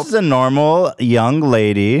Yeah, hope. this is a normal young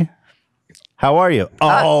lady. How are you?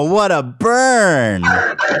 Oh, what a burn.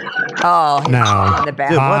 Oh, he's No. in the back.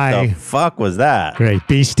 Dude, what Hi. the fuck was that? Great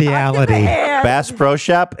bestiality. Bass Pro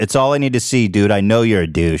Shop? It's all I need to see, dude. I know you're a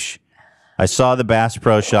douche. I saw the Bass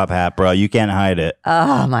Pro Shop hat, bro. You can't hide it.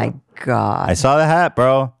 Oh my God. I saw the hat,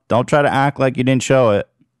 bro. Don't try to act like you didn't show it.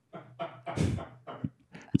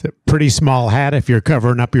 It's a pretty small hat if you're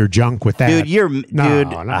covering up your junk with that. Dude,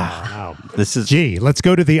 No. This is Gee, let's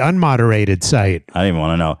go to the unmoderated site. I don't even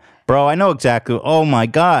want to know. Bro, I know exactly. Oh my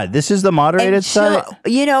God. This is the moderated And site?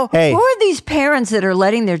 you know, Hey. who are these parents that are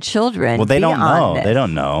letting their children Well, they be don't on know. this? They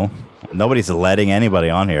don't know. Nobody's letting anybody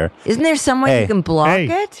on here. Isn't there someone Hey. you can block Hey.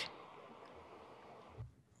 it?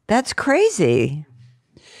 That's crazy.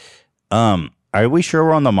 Are we sure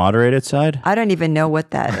we're on the moderated side? I don't even know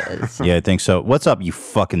what that is. Yeah, I think so. What's up, you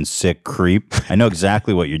fucking sick creep? I know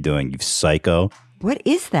exactly what you're doing, you psycho. What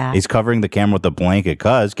is that? He's covering the camera with a blanket,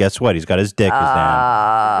 cuz guess what? He's got his dick in his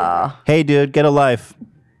hand. Hey, dude, get a life.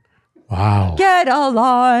 Wow. Get a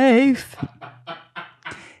life.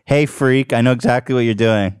 Hey, freak, I know exactly what you're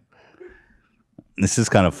doing. This is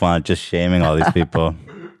kind of fun, just shaming all these people.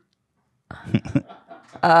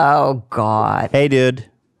 Oh God. Hey, dude.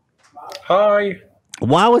 Hi.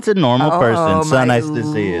 Wow, it's a normal person. So my nice to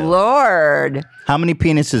see you. Lord. How many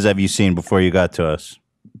penises have you seen before you got to us?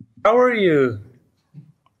 How are you?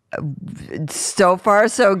 So far,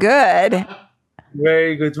 so good.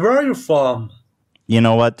 Very good. Where are you from? You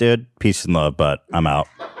know what, dude? Peace and love, but I'm out.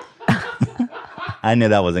 I knew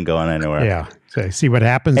that wasn't going anywhere. Yeah. So see what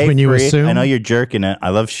happens Hey, when you freak, assume. I know you're jerking it. I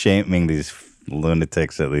love shaming these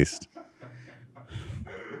lunatics, at least.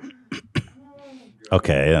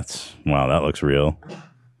 Okay, wow, that looks real.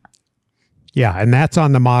 Yeah, and that's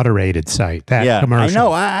on the moderated site. That Yeah, commercial. I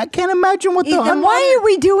know. I can't imagine what the. Ethan, why are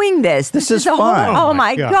we doing this? This is a whole- fun. Oh, Oh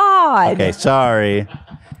my my God. God. Okay, sorry.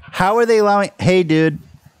 How are they allowing? Hey, dude.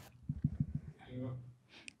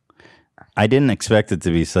 I didn't expect it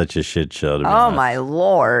to be such a shit show. To be Oh honest. my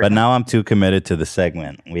Lord. But now I'm too committed to the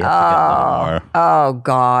segment. We have to get a little more. Oh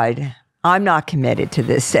God. I'm not committed to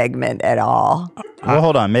this segment at all. Well,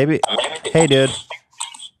 hold on. Maybe. Hey, dude.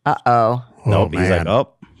 Uh-oh. Nope. He's like, man. oh.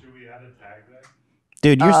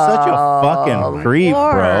 Dude, you're such a fucking creep,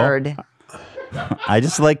 Lord. bro. I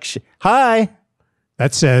just like. Hi.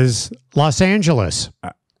 That says Los Angeles.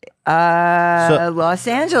 Los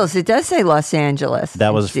Angeles. It does say Los Angeles.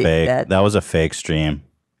 That was See, fake. That was a fake stream.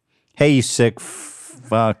 Hey, you sick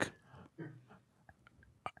fuck.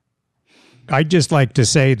 I'd just like to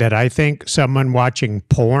say that I think someone watching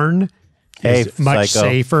porn Hey, is much psycho.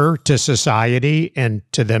 safer to society and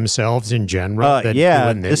to themselves in general than yeah,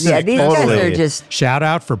 doing this. this is Yeah, these guys totally- are just Shout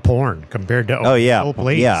out for porn compared to Oh yeah, Omegle,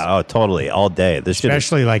 please. yeah. Oh, totally. All day. This shit is-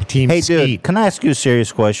 Especially like Team Hey, dude, Skeet. can I ask you a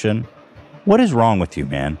serious question? What is wrong with you,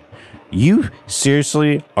 man? You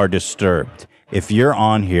seriously are disturbed. If you're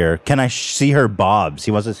on here, can I see her bobs?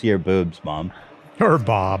 He wants to see her boobs, Mom. Or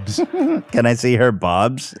Bob's. Can I see her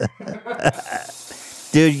bobs?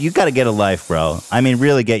 Dude, you got to get a life, bro. I mean,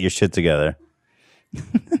 really get your shit together.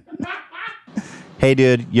 Hey,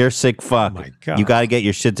 dude, you're a sick fuck. my God. You got to get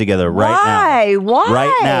your shit together right Why? now. Why?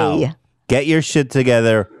 Right now. Get your shit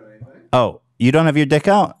together. Oh, you don't have your dick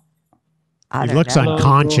out? I He don't looks know.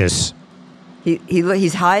 unconscious.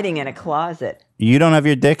 He's hiding in a closet. You don't have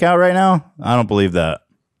your dick out right now? I don't believe that.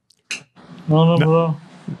 No, bro.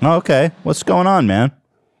 Oh, okay. What's going on, man?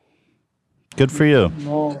 Good for you.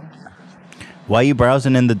 No. Why are you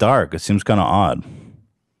browsing in the dark? It seems kind of odd.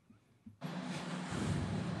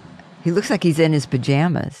 He looks like he's in his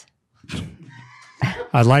pajamas.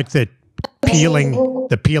 I like the peeling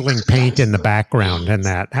paint in the background in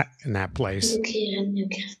that place.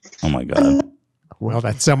 Oh my God. Well,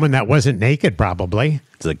 that's someone that wasn't naked, probably.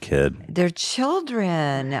 It's a kid. They're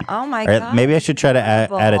children. Oh my All right, God. maybe I should try to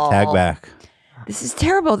add a tag back. This is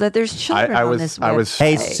terrible that there's children I on was- this I was- website.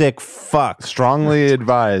 Hey, sick fuck. Strongly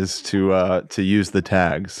advised to use the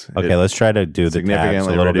tags. Okay, let's try to do the tags a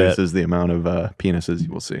significantly little bit. reduces the amount of penises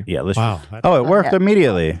you will see. Yeah, let's. Wow. Oh, it worked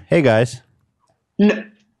immediately. Hey guys,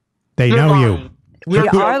 They know you. We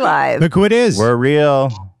are live. Look who it is. we're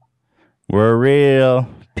real. We're real.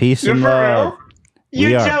 Peace and love. We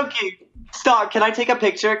You're are. joking. Stop. Can I take a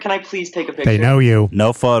picture? Can I please take a picture? They know you.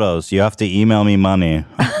 No photos. You have to email me money.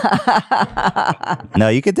 No,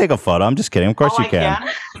 you can take a photo. I'm just kidding. Of course Oh, you can.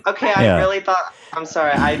 Okay, Yeah. I really thought. I'm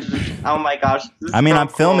sorry. Oh my gosh. This is I mean, so I'm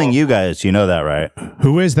filming cool. you guys. You know that, right?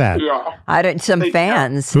 Who is that? Yeah. I don't. Some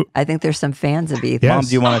fans. Who- I think there's some fans of Ethan. Yes.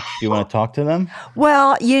 Mom, do you want to talk to them?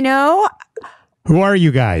 Well, you know, Who are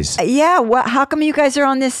you guys? Yeah, how come you guys are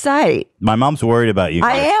on this site? My mom's worried about you.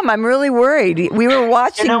 I am. I'm really worried. We were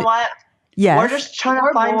watching. You know what? Yes. We're just trying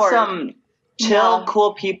to find some chill,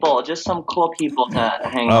 cool people. Just some cool people to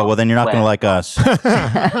hang out. Oh, well, then you're not with. going to like us.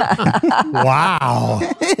 Wow.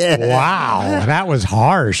 Wow. That was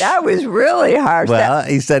harsh. That was really harsh. Well,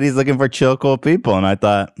 he said he's looking for chill, cool people, and I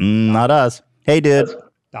thought, not us. Hey, dude.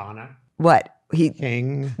 Donna. What?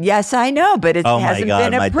 King. Yes, I know, but it hasn't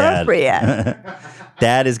been appropriate.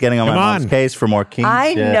 Dad is getting on my mom's case for more king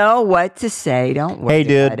I shit. know what to say. Don't worry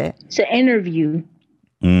about it. It's an interview.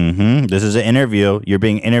 This is an interview. You're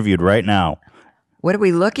being interviewed right now. What are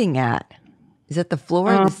we looking at? Is it the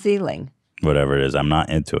floor or the ceiling? Whatever it is, I'm not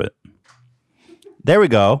into it. There we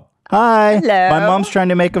go. Hi. Hello. My mom's trying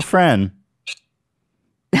to make a friend.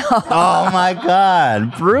 Oh my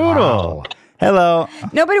God. Brutal. Wow. Hello.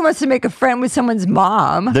 Nobody wants to make a friend with someone's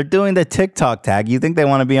mom. They're doing the TikTok tag. You think they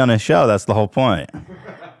want to be on a show? That's the whole point.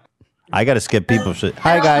 I got to skip people.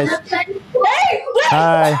 Hi, guys.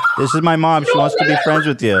 Hi. This is my mom. She wants to be friends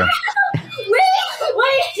with you.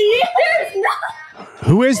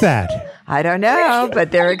 Who is that? I don't know,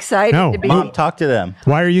 but they're excited No. to be. Mom, talk to them.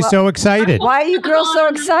 Why are you so excited? Why are you girls so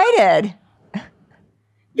excited?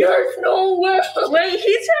 There's no way. Wait,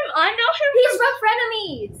 he's from. I know him. He's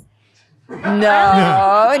from Frenemies.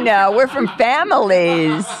 No, we're from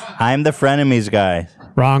families. I'm the frenemies guy.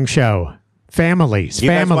 Wrong show. Families. You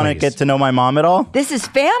guys want to Families. get to know my mom at all? This is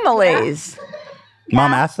families.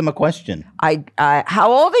 Mom, ask them a question. How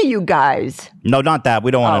old are you guys? No, not that.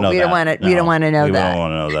 We don't want to know we that. don't want to. We don't want to know We that. don't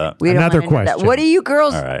want to know that. We don't Another wanna know that. question. What are you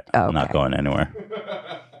girls? All right. Oh, I'm not okay. going anywhere.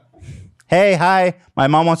 Hey, hi. My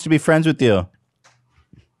mom wants to be friends with you.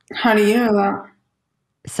 How do you know that?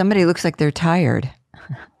 Somebody looks like they're tired.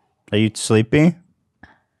 Are you sleepy?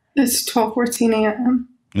 It's 12:14 a.m.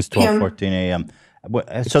 It's 12:14 a.m.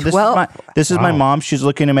 So this 12? is my mom. She's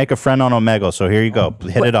looking to make a friend on Omegle. So here you go.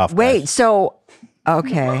 Hit it off. Wait, so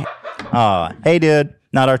okay. Hey, dude.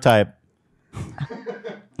 Not our type.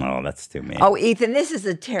 Oh, that's too mean. Oh, Ethan, this is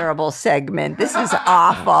a terrible segment. This is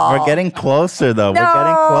awful. We're getting closer, though. No, We're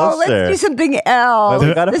getting closer. let's do something else.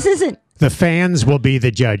 This isn't. The fans will be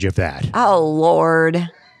the judge of that. Oh Lord.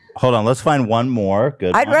 Hold on. Let's find one more.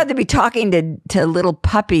 Good. I'd one. rather be talking to little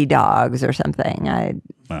puppy dogs or something. I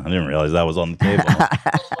didn't realize that was on the table.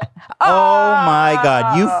 Oh my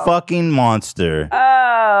God. You fucking monster.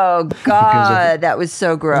 Oh God, that was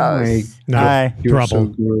so gross. No, Hi. You're trouble. so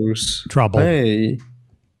gross. Trouble. Hey.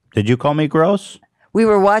 Did you call me gross? We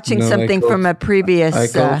were watching No, something from a previous. I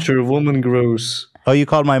called your woman gross. Oh, you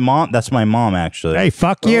called my mom? That's my mom, actually. Hey,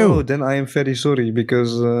 fuck you. Oh, then I am very sorry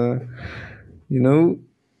because,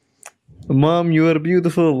 Mom, you are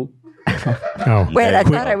beautiful. Oh, Wait, I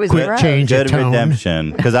thought I was quick right. change of Good tone.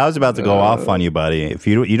 redemption. Because I was about to go off on you, buddy. If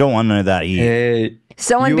you don't want none of that, eat. Hey.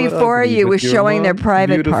 Someone you are before ugly, you but was your showing their mom,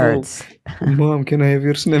 private beautiful. parts. Mom, can I have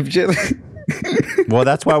your Snapchat? Well,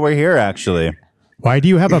 that's why we're here, actually. Why do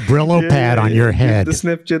you have a Brillo pad on your head? Give the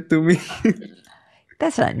Snapchat to me.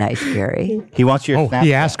 That's not nice, Gary. He wants your Oh, Snapchat.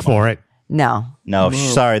 he asked for it. No, No,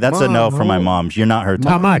 sorry. That's a no from my mom. You're not her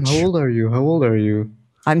How type. much? How old are you?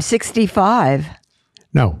 I'm 65.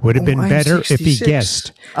 No, would have been I'm better if he 66.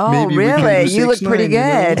 guessed. Oh, Maybe we can really? do You look pretty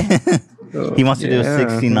 6'9", good. He wants to do a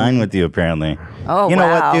 69 with you, apparently. Oh, You know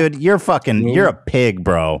wow. what, dude? You're a pig,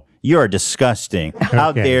 bro. You are disgusting. How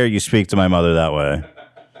Okay. dare you speak to my mother that way?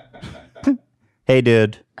 Hey,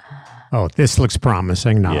 dude. Oh, this looks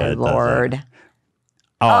promising. No. Yeah. It doesn't. Lord.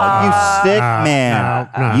 Oh, you sick man.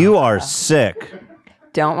 no. You are sick.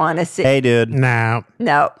 Don't want to see. Hey, dude. No.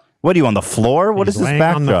 No. What are you on the floor? What He's is this laying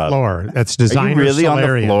on the backdrop? floor. That's Are designer you really on the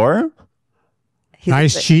Solarium. floor? He's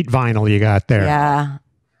Nice a bit- sheet vinyl you got there. Yeah.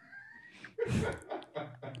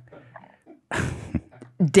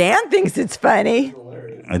 Dan thinks it's funny.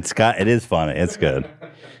 It is funny. It's good.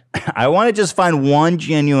 I want to just find one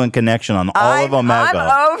genuine connection on all of Omegle.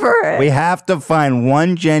 I'm over it. We have to find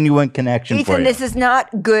one genuine connection for Ethan, you. this is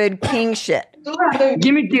not good king shit.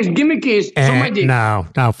 Give me a kiss. Suck my dick. No,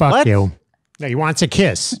 fuck What? you. No, he wants a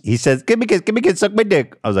kiss. He says, give me a kiss, suck my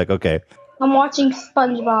dick. I was like, okay. I'm watching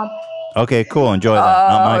SpongeBob. Okay, cool. Enjoy that.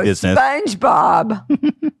 Not my business.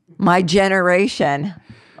 SpongeBob. My generation.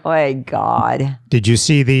 Oh, God. Did you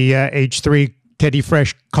see the H3 Teddy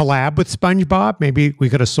Fresh collab with SpongeBob? Maybe we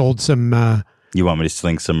could have sold some. You want me to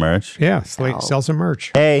sling some merch? Yeah, sell some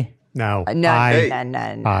merch. Hey, No. No, I, no,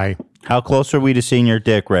 no, no. I. how close are we to seeing your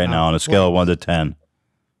dick right now on a scale of 1 to 10?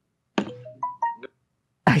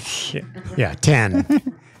 Yeah,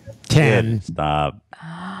 10. 10. Stop.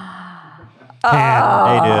 10.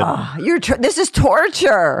 Hey, dude. This is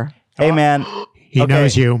torture. Hey, man. He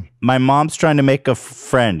knows you. My mom's trying to make a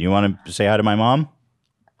friend. You want to say hi to my mom?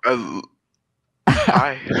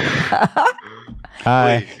 Hi.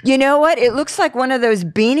 Hi. You know what? It looks like one of those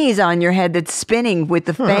beanies on your head that's spinning with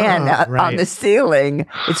the fan on the ceiling.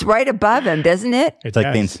 It's right above him, doesn't it? It's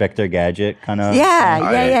like the Inspector Gadget kind of.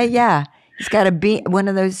 Yeah. He's got one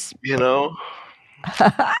of those. You know,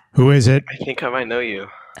 Who is it? I think I might know you.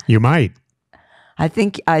 You might. I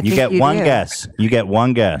think you get one do. guess. You get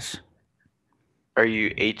one guess. Are you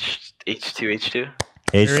H2H2?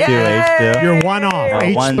 H2H2. You're one off.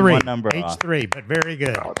 H3. One number off. H3, but very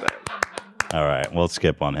good. All right, we'll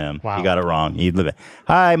skip on him. Wow. You got it wrong.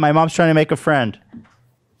 Hi, my mom's trying to make a friend.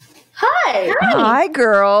 Hi,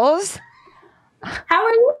 girls. How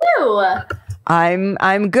are you?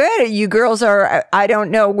 I'm good. You girls are. I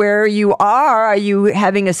don't know where you are. Are you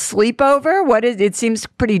having a sleepover? What is? It seems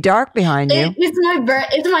pretty dark behind you.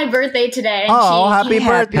 It's my birthday today. And Oh, happy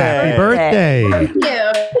birthday! Happy birthday! Thank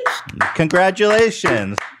you.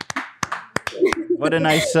 Congratulations. What a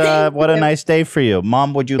nice day for you,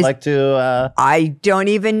 Mom. Would you like to? I don't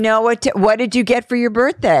even know what did you get for your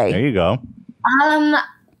birthday? There you go.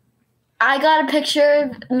 I got a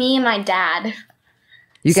picture of me and my dad.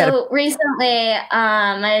 Recently,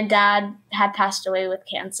 my dad had passed away with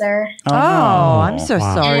cancer. Oh, I'm so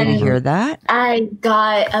sorry to hear that. I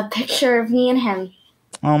got a picture of me and him.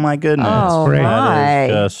 Oh my goodness! Oh great.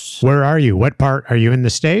 my! Where are you? What part? Are you in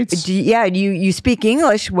the States? You speak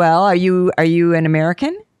English well. Are you an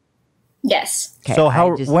American? Yes. Okay, so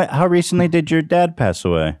how recently did your dad pass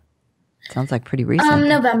away? Sounds like pretty recent.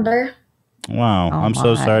 November. Wow, I'm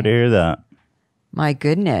so sorry to hear that. My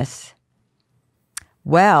goodness.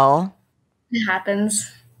 Well, it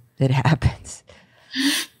happens. It happens.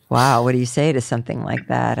 Wow, what do you say to something like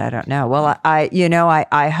that? I don't know. Well,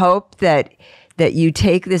 I hope that you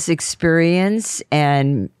take this experience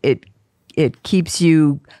and it keeps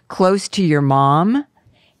you close to your mom,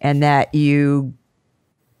 and that you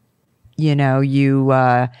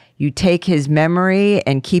take his memory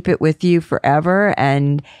and keep it with you forever,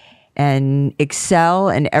 and excel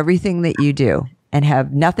in everything that you do and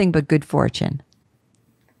have nothing but good fortune.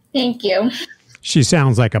 Thank you. She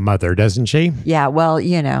sounds like a mother, doesn't she? Yeah, well,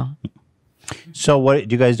 So what,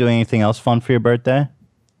 do you guys do anything else fun for your birthday?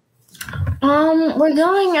 We're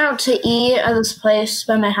going out to eat at this place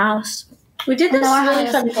by my house. We did this really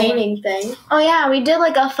fun painting thing. Oh yeah, we did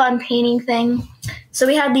like a fun painting thing. So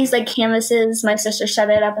we had these like canvases, my sister set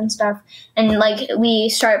it up and stuff. And like we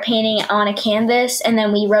start painting on a canvas and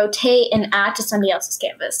then we rotate and add to somebody else's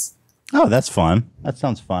canvas. Oh, that's fun. That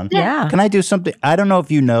sounds fun. Yeah. Can I do something? I don't know if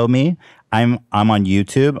you know me. I'm on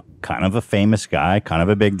YouTube, kind of a famous guy, kind of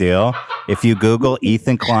a big deal. If you Google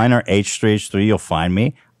Ethan Klein or H3H3, you'll find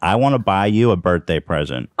me. I want to buy you a birthday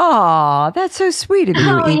present. Oh, that's so sweet of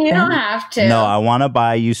you, Ethan. You don't have to. No, I want to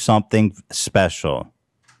buy you something special.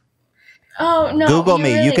 Oh no! Google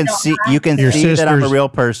me. Really you can see. You can Your see that I'm a sister's- real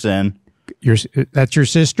person. That's your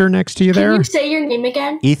sister next to you Can there? you say your name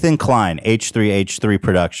again? Ethan Klein, H3H3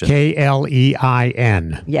 Production.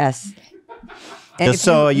 Klein. Yes. And Just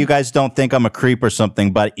so you guys don't think I'm a creep or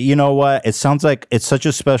something, but you know what? It sounds like it's such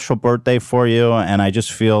a special birthday for you, and I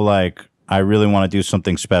just feel like I really want to do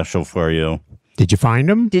something special for you. Did you find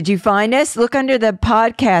them? Did you find us? Look under the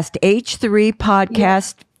podcast, H3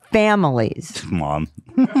 Podcast Families. Mom.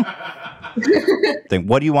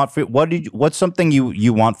 What do you want for what's something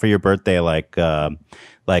you want for your birthday, like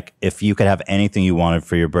if you could have anything you wanted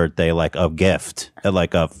for your birthday, like a gift,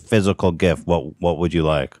 like a physical gift, what would you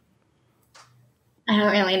like? I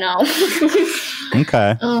don't really know.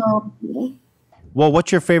 Okay. Well,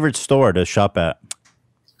 what's your favorite store to shop at?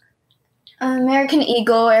 American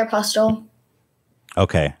Eagle Aeropostale.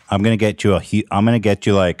 Okay, I'm gonna get you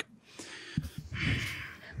like.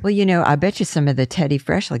 Well, I bet you some of the Teddy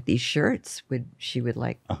Fresh, like these shirts, she would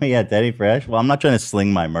like. Oh yeah, Teddy Fresh. Well, I'm not trying to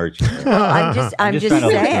sling my merch. I'm just trying to hook her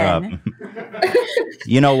saying.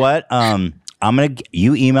 You know what?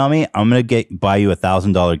 You email me. I'm gonna buy you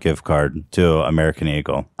 $1,000 gift card to American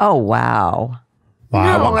Eagle. Oh wow!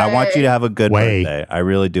 Wow. I want you to have a good birthday. I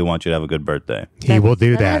really do want you to have a good birthday. He will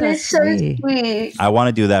do that. That is so sweet. I want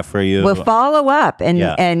to do that for you. Well, follow up and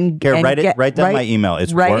Yeah. and Here, and write down my email.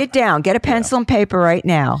 It's write work- it down. Get a pencil and paper right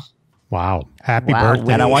now. Wow. Happy Wow.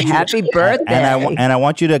 birthday. And I want you Happy birthday. and I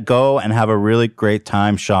want you to go and have a really great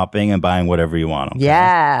time shopping and buying whatever you want. Okay?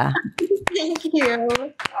 Yeah. Thank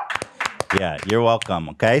you. Yeah, you're welcome.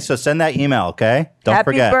 Okay, so send that email. Okay, don't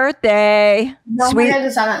Happy forget. birthday. No, Sweet. to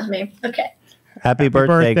send that to me. Okay. Happy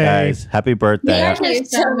birthday, guys. Happy birthday. Thank you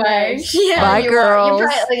so much. Yeah, Bye, girls. You're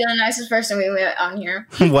probably like the nicest person we met on here.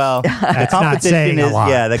 Well, the That's not competition saying a is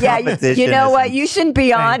lot. the competition. You know is- what? You shouldn't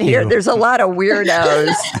be on Thank here. you. There's a lot of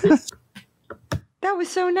weirdos. That was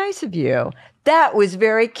so nice of you. That was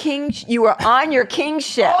very king. You were on your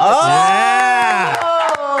kingship.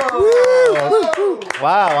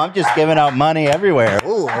 Wow, I'm just giving out money everywhere.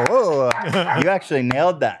 Ooh, you actually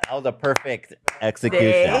nailed that. That was a perfect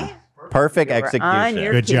execution. See? Perfect On execution.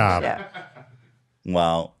 your Good job. kingship.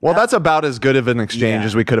 Wow. Well, that's about as good of an exchange Yeah.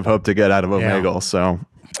 as we could have hoped to get out of Yeah. Omegle. So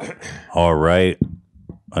All right.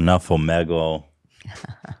 Enough Omegle.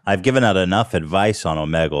 I've given out enough advice on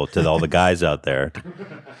Omegle to all the guys out there.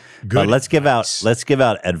 But let's give out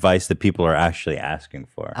advice that people are actually asking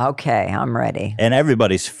for. Okay, I'm ready. And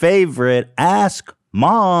everybody's favorite, ask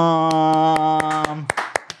mom.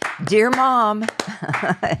 Dear Mom.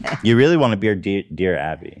 You really want to be Dear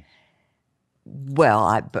Abby.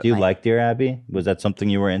 Well, Do you like Dear Abby? Was that something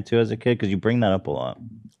you were into as a kid? Because you bring that up a lot.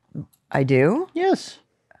 I do? Yes.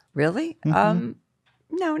 Really? Mm-hmm.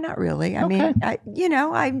 No, not really. I mean, I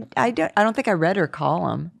don't think I read her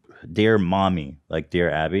column. Dear Mommy, like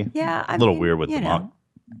Dear Abby. Yeah, a little weird with the know. mom,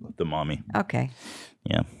 with the mommy. Okay.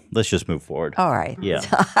 Yeah, let's just move forward. All right. Yeah.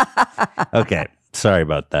 Okay. Sorry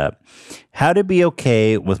about that. How to be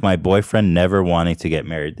okay with my boyfriend never wanting to get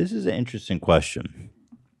married? This is an interesting question.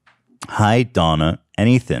 Hi, Donna and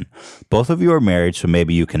Ethan. Both of you are married, so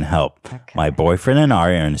maybe you can help. Okay. My boyfriend and I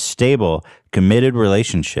are in a stable, committed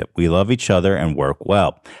relationship. We love each other and work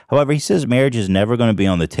well. However, he says marriage is never going to be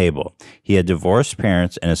on the table. He had divorced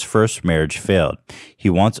parents and his first marriage failed. He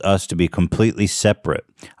wants us to be completely separate.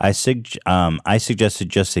 I suggested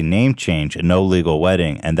just a name change and no legal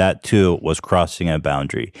wedding, and that too was crossing a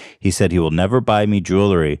boundary. He said he will never buy me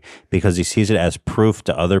jewelry because he sees it as proof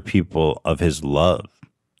to other people of his love.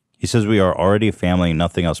 He says we are already a family and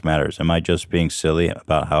nothing else matters. Am I just being silly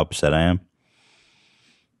about how upset I am?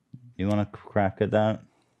 You want to crack at that?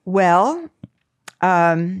 Well,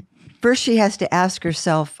 first she has to ask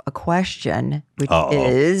herself a question, which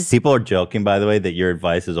is people are joking, by the way, that your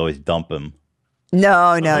advice is always dump him.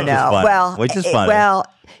 no. funny. Well, Which is funny. Well,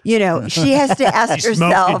 she has to ask Smoked a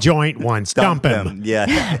herself. joint once. Dump him.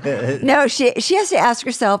 Yeah. No, she has to ask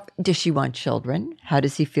herself: does she want children? How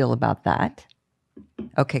does he feel about that?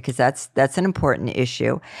 Okay, because that's an important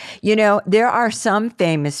issue. There are some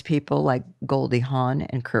famous people like Goldie Hawn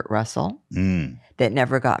and Kurt Russell that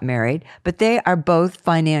never got married, but they are both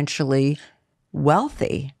financially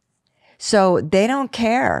wealthy. So they don't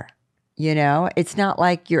care. It's not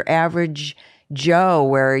like your average Joe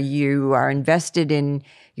where you are invested in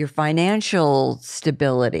your financial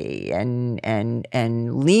stability and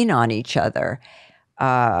lean on each other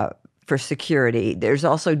for security. There's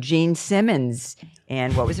also Gene Simmons.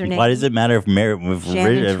 And what was her name? Why does it matter if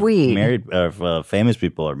Shannon Tweed. Famous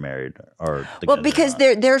people are married or together? Well, because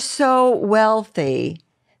they're so wealthy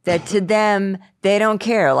that to them they don't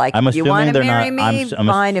care. Like, I'm you assuming want to they're marry not- me? I'm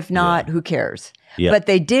Fine. If not, who cares? Yeah. But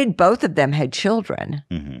they did. Both of them had children,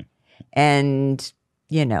 and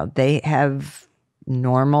they have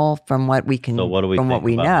normal from what we can. So what do we from think what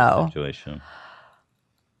we about know? the situation?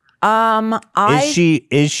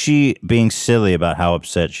 Is she being silly about how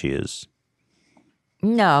upset she is?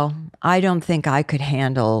 No, I don't think I could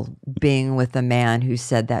handle being with a man who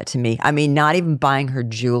said that to me. I mean, not even buying her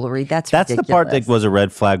jewelry. That's ridiculous. The part that was a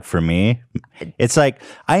red flag for me. It's like,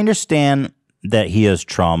 I understand that he has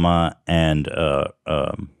trauma and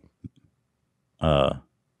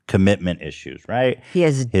commitment issues, right? He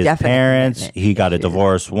has his definite parents. commitment He got a issues.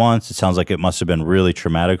 divorce once. It sounds like it must have been really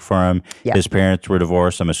traumatic for him. Yeah. His parents were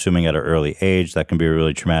divorced. I'm assuming at an early age. That can be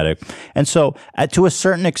really traumatic. And so, to a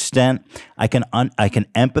certain extent, I can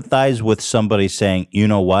empathize with somebody saying, you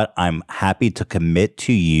know what, I'm happy to commit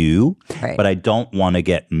to you, Right. but I don't want to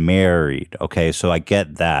get married. Okay, so I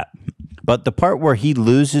get that. But the part where he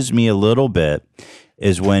loses me a little bit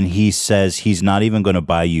is when he says he's not even going to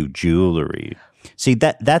buy you jewelry. See,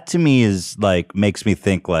 that to me is like, makes me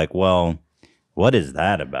think like, well, what is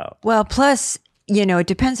that about? Well, plus, it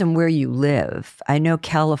depends on where you live. I know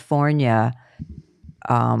California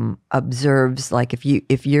observes, like,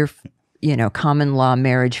 if you're common law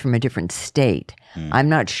marriage from a different state. I'm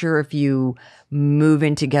not sure if you move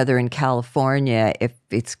in together in California if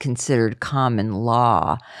it's considered common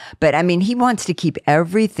law. But I mean, he wants to keep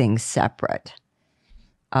everything separate.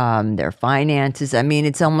 Their finances. I mean,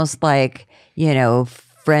 it's almost like,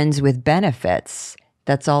 friends with benefits.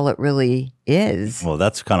 That's all it really is. Well,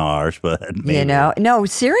 that's kind of harsh, but maybe. No,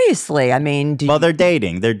 seriously. I mean, they're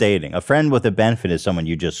dating. They're dating. A friend with a benefit is someone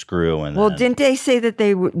you just screw. And well, didn't they say that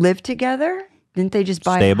they live together? Didn't they just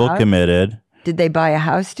buy stable, a house? committed? Did they buy a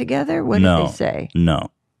house together? What did they say?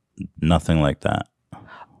 No, nothing like that.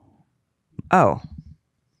 Oh.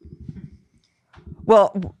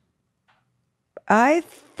 Well, I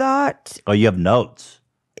thought. Oh, you have notes.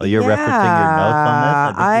 Oh, you're referencing your notes on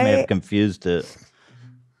this? I think you may have confused it.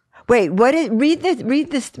 Wait, what is read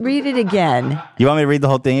it again. You want me to read the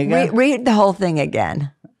whole thing again? Read the whole thing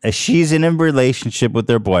again. She's in a relationship with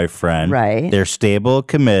their boyfriend. Right. They're stable,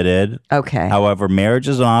 committed. Okay. However, marriage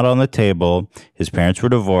is not on the table. His parents were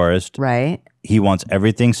divorced. Right. He wants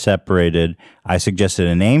everything separated. I suggested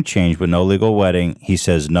a name change with no legal wedding. He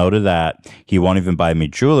says no to that. He won't even buy me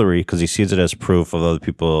jewelry because he sees it as proof of other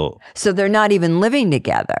people. So they're not even living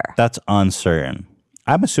together. That's uncertain.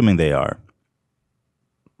 I'm assuming they are.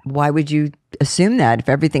 Why would you assume that if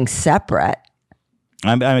everything's separate?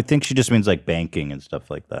 I think she just means like banking and stuff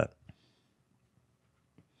like that.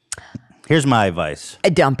 Here's my advice.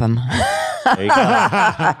 Dump him. There you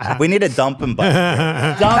go. We need a dump him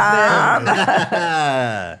button. Dump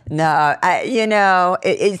him. No,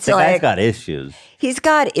 it's the like guy's got issues. He's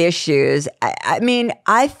got issues. I mean,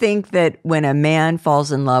 I think that when a man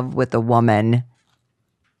falls in love with a woman,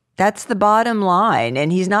 that's the bottom line.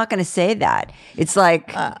 And he's not going to say that. It's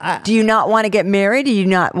like, do you not want to get married? Do you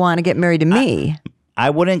not want to get married to me? I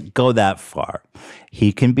wouldn't go that far.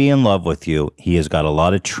 He can be in love with you. He has got a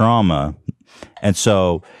lot of trauma. And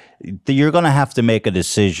so you're going to have to make a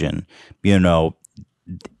decision. You know,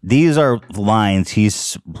 these are lines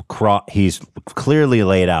he's clearly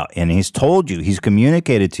laid out, and he's told you, he's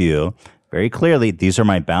communicated to you very clearly, these are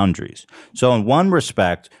my boundaries. So in one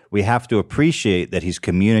respect, we have to appreciate that he's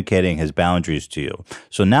communicating his boundaries to you.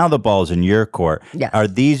 So now the ball's in your court. Yes. Are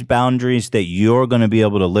these boundaries that you're going to be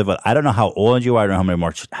able to live with? I don't know how old you are. I don't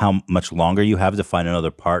know how much longer you have to find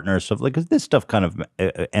another partner or stuff like, because this stuff kind of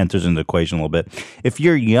enters into the equation a little bit. If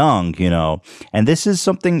you're young, and this is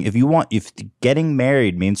something, if getting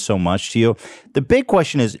married means so much to you, the big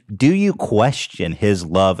question is, do you question his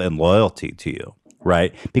love and loyalty to you?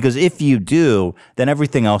 Right? Because if you do, then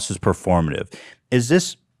everything else is performative. Is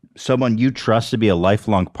this someone you trust to be a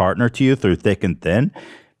lifelong partner to you through thick and thin?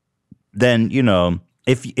 Then,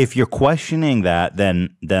 if you're questioning that,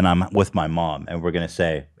 then I'm with my mom and we're going to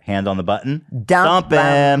say, hand on the button, dump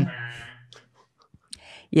him.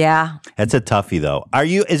 Yeah. That's a toughie though.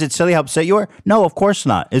 Is it silly how upset you are? No, of course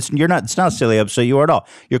not. It's not silly how upset you are at all.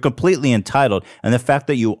 You're completely entitled. And the fact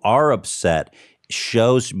that you are upset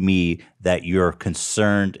shows me that you're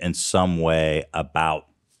concerned in some way about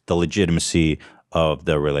the legitimacy of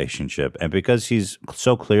the relationship. And because he's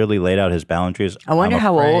so clearly laid out his boundaries, I wonder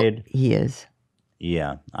how old he is.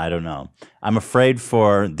 Yeah, I don't know. I'm afraid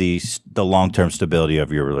for the long-term stability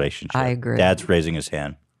of your relationship. I agree. Dad's raising his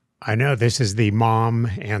hand. I know this is the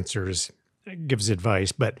mom gives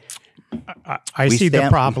advice, but I see the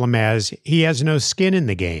problem as he has no skin in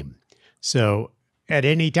the game. So at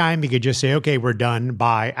any time, he could just say, okay, we're done,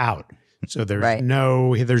 bye, out. So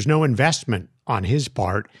there's no investment on his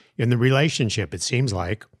part in the relationship, it seems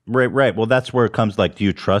like. Right. Well, that's where it comes like, do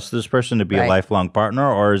you trust this person to be a lifelong partner,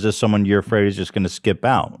 or is this someone you're afraid is just going to skip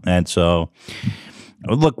out? And so,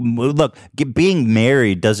 look, being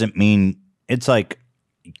married doesn't mean, it's like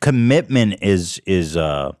commitment is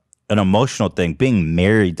an emotional thing. Being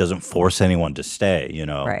married doesn't force anyone to stay,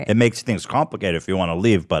 Right. It makes things complicated if you want to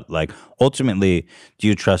leave, but like ultimately, do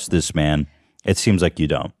you trust this man? It seems like you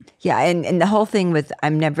don't. Yeah, and the whole thing with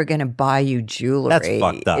I'm never going to buy you jewelry. That's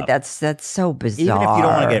fucked up. That's so bizarre. Even if you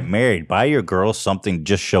don't want to get married, buy your girl something,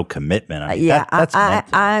 just show commitment. I mean,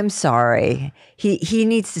 I'm sorry. He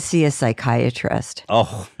needs to see a psychiatrist.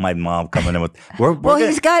 Oh, my mom coming in with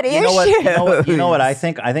he's got issues. You know what I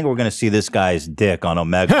think? I think we're going to see this guy's dick on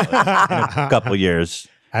Omegle in a couple years.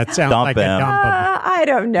 That sounds like a dump. I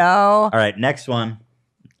don't know. All right, next one.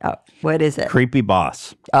 Oh, what is it? Creepy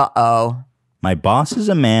boss. Uh-oh. My boss is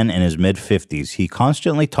a man in his mid-50s. He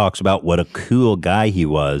constantly talks about what a cool guy he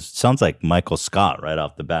was. Sounds like Michael Scott right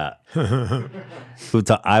off the bat.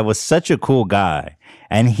 I was such a cool guy.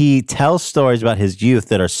 And he tells stories about his youth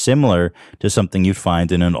that are similar to something you'd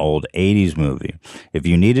find in an old 80s movie. If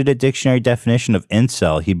you needed a dictionary definition of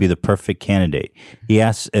incel, he'd be the perfect candidate. He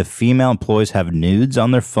asks if female employees have nudes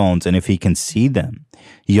on their phones and if he can see them.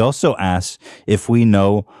 He also asks if we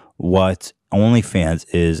know what OnlyFans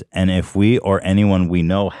is and if we or anyone we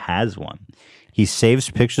know has one. He saves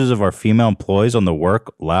pictures of our female employees on the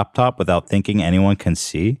work laptop without thinking anyone can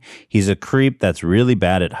see. He's a creep that's really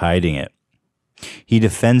bad at hiding it. He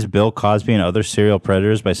defends Bill Cosby and other serial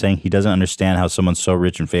predators by saying he doesn't understand how someone so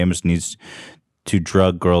rich and famous needs to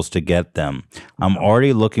drug girls to get them. I'm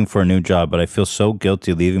already looking for a new job, but I feel so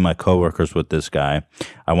guilty leaving my coworkers with this guy.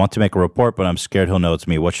 I want to make a report, but I'm scared he'll know it's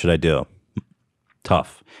me. What should I do?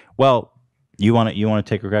 Tough. Well, you want to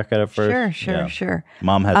take a crack at it first? Sure.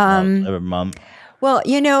 Mom has mom. Well,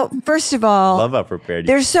 first of all, Love how prepared you.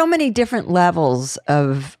 There's so many different levels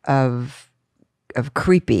of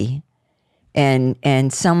creepy,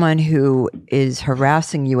 and someone who is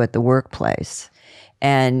harassing you at the workplace.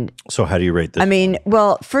 And so, how do you rate this? I mean,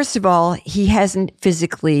 well, first of all, he hasn't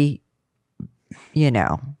physically,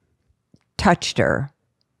 touched her.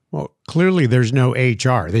 Well, clearly there's no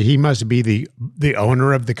HR. He must be the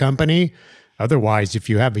owner of the company. Otherwise, if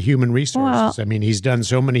you have a human resources, I mean, he's done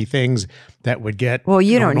so many things that would get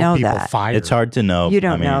you don't know people that. fired. It's hard to know. You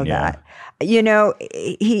don't know that.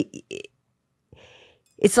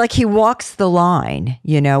 It's like he walks the line,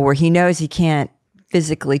 where he knows he can't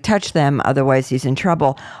physically touch them, otherwise he's in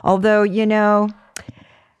trouble. Although,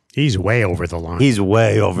 he's way over the line. He's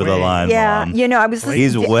way over the line. Yeah, Mom. I was listening.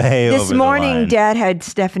 He's way over the line. This morning, Dad had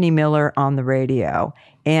Stephanie Miller on the radio,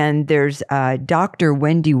 and there's Dr.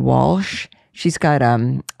 Wendy Walsh. She's got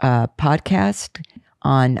a podcast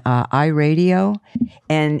on iRadio,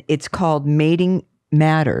 and it's called Mating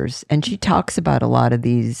Matters. And she talks about a lot of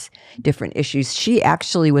these different issues. She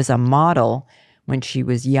actually was a model when she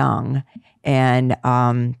was young, and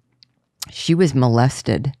she was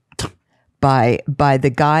molested by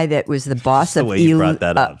the guy that was the boss the of way you brought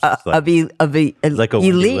that up. It's like a Wendy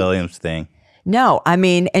Elite. Williams thing. No, I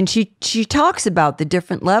mean, and she talks about the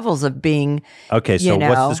different levels of being. Okay, so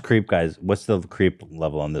what's this creep, guys? What's the creep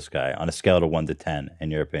level on this guy on a scale of 1 to 10,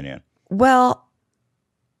 in your opinion? Well,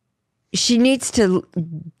 she needs to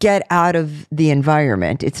get out of the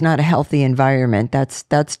environment. It's not a healthy environment. That's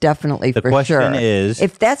definitely The for question sure. is,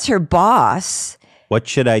 if that's her boss, what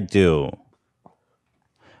should I do?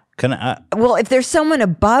 Can I? Well, if there's someone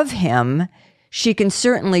above him, she can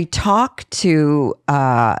certainly talk to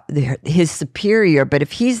his superior. But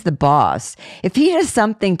if he's the boss, if he does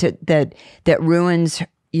something that ruins,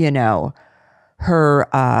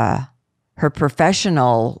 her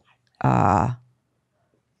professional, what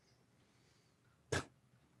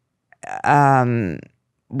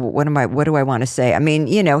do I want to say? I mean,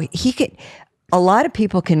 he could. A lot of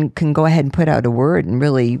people can go ahead and put out a word and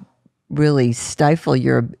really stifle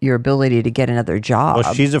your ability to get another job.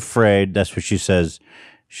 Well, she's afraid. That's what she says.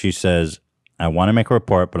 She says, I want to make a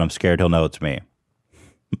report, but I'm scared he'll know it's me.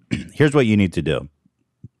 Here's what you need to do.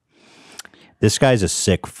 This guy's a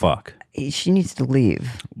sick fuck. She needs to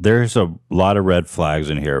leave. There's a lot of red flags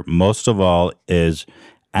in here. Most of all is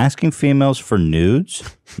asking females for nudes.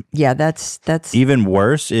 Yeah, that's even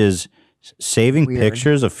worse is saving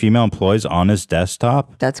pictures of female employees on his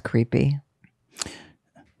desktop. That's creepy.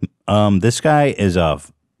 This guy is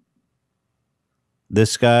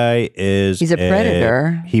he's a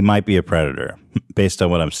predator. He might be a predator based on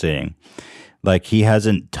what I'm seeing. Like, he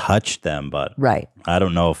hasn't touched them, but right. I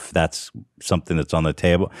don't know if that's something that's on the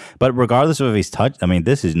table. But regardless of if he's touched, I mean,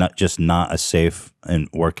 this is not a safe and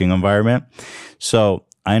working environment. So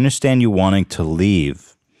I understand you wanting to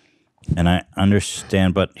leave, and I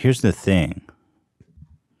understand, but here's the thing.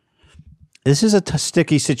 This is a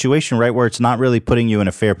sticky situation, right, where it's not really putting you in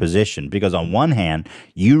a fair position, because on one hand,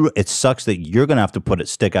 it sucks that you're going to have to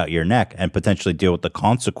stick out your neck and potentially deal with the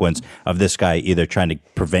consequence of this guy either trying to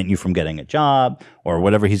prevent you from getting a job or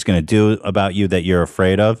whatever he's going to do about you that you're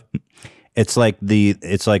afraid of. It's like the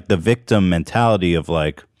victim mentality of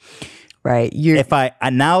like, right. If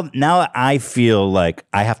now I feel like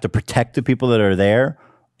I have to protect the people that are there,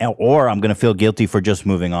 or I'm going to feel guilty for just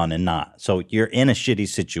moving on and not. So you're in a shitty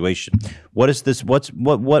situation. What is this? What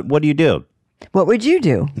do you do? What would you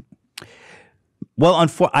do? Well,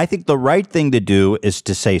 I think the right thing to do is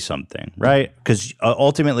to say something, right? Because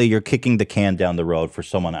ultimately you're kicking the can down the road for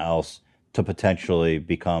someone else to potentially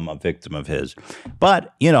become a victim of his.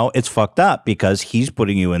 But, it's fucked up because he's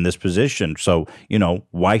putting you in this position. So,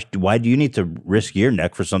 why do you need to risk your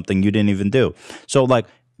neck for something you didn't even do? So, like,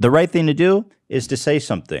 the right thing to do is to say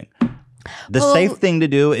something. The safe thing to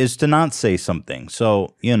do is to not say something.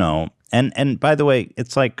 So, and by the way,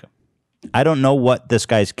 it's like, I don't know what this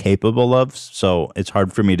guy's capable of, so it's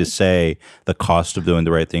hard for me to say the cost of doing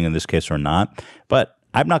the right thing in this case or not. But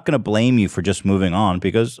I'm not going to blame you for just moving on,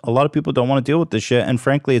 because a lot of people don't want to deal with this shit, and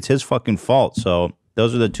frankly, it's his fucking fault. So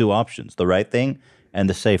those are the two options, the right thing and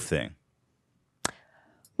the safe thing.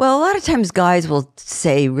 Well, a lot of times guys will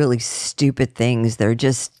say really stupid things. They're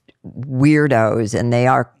just weirdos, and they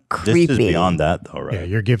are creepy. This is beyond that, though, right? Yeah,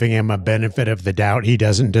 you're giving him a benefit of the doubt he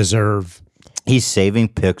doesn't deserve. He's saving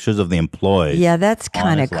pictures of the employees. Yeah, that's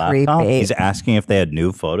kind of creepy. He's asking if they had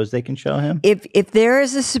new photos they can show him. If there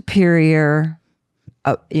is a superior,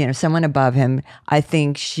 someone above him, I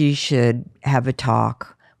think she should have a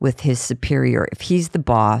talk with his superior. If he's the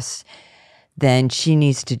boss, then she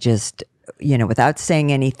needs to just, without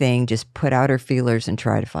saying anything, just put out her feelers and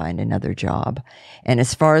try to find another job. And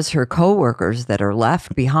as far as her coworkers that are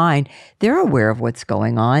left behind, they're aware of what's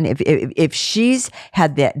going on. If she's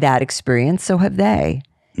had that experience, so have they.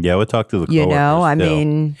 Yeah, we'll talk to the coworkers. I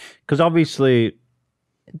mean, because obviously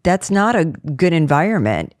that's not a good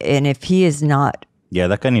environment. And if he is not, yeah,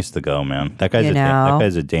 that guy needs to go, man. That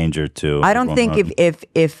guy's a danger too. I don't think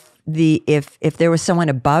if there was someone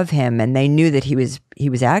above him and they knew that he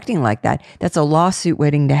was acting like that, that's a lawsuit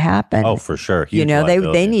waiting to happen. Oh, for sure.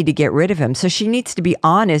 They need to get rid of him. So she needs to be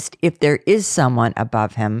honest if there is someone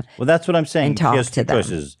above him. Well, that's what I'm saying. And talk he has to two them.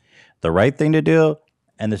 choices: the right thing to do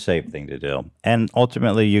and the safe thing to do. And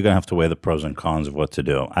ultimately, you're gonna have to weigh the pros and cons of what to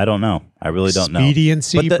do. I don't know. I really don't know.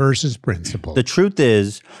 Expediency versus principle. The truth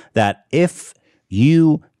is that if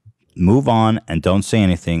you move on and don't say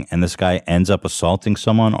anything and this guy ends up assaulting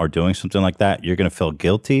someone or doing something like that, you're going to feel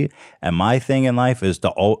guilty. And my thing in life is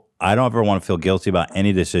I don't ever want to feel guilty about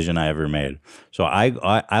any decision I ever made. So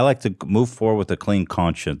I like to move forward with a clean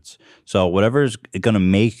conscience. So whatever is going to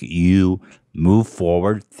make you move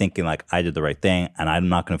forward thinking like I did the right thing and I'm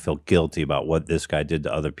not going to feel guilty about what this guy did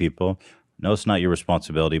to other people. No, it's not your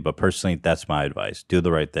responsibility, but personally, that's my advice. Do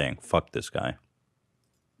the right thing. Fuck this guy.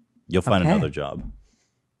 You'll find another job.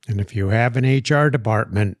 And if you have an HR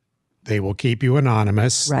department, they will keep you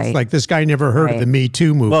anonymous. Right. It's like this guy never heard of the Me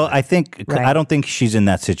Too movement. Well, I don't think she's in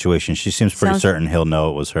that situation. She seems pretty certain he'll know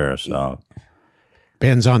it was her. So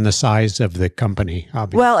depends on the size of the company.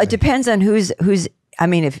 Obviously. Well, it depends on who's. I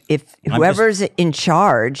mean, if whoever's in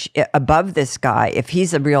charge above this guy, if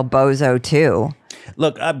he's a real bozo too.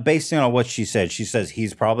 Look, based on what she said, she says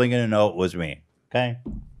he's probably going to know it was me. Okay,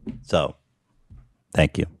 so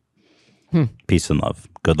thank you. Peace and love.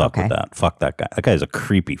 Good luck with that. Fuck that guy. That guy's a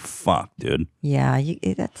creepy fuck, dude. Yeah,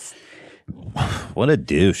 that's... What a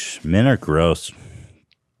douche. Men are gross.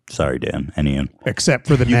 Sorry, Dan and Ian. Except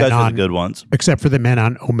for the you men guys on are the good ones. Except for the men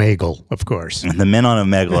on Omegle, of course. And the men on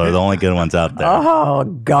Omegle are the only good ones out there. Oh,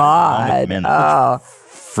 God. Men are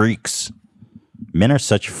freaks. Men are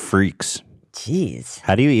such freaks. Jeez.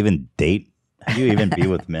 How do you even date? How do you even be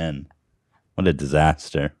with men? What a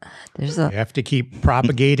disaster. You have to keep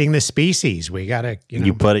propagating the species. We got to,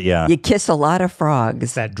 You put it, yeah. You kiss a lot of frogs.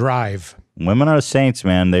 It's that drive. Women are saints,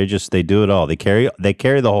 man. They do it all. They carry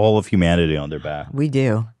the whole of humanity on their back. We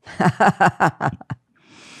do.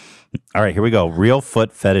 All right, here we go. Real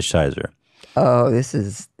foot fetishizer. Oh, this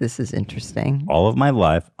is interesting. All of my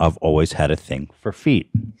life, I've always had a thing for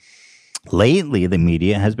feet. Lately, the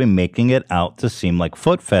media has been making it out to seem like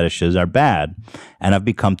foot fetishes are bad, and I've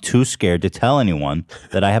become too scared to tell anyone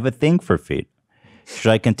that I have a thing for feet.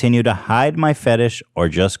 Should I continue to hide my fetish or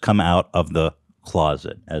just come out of the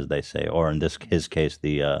closet, as they say, or in his case,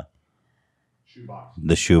 the shoebox.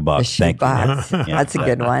 The shoebox. Thank you. Yeah, that's a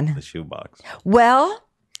good one. The shoebox. Well,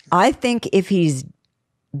 I think if he's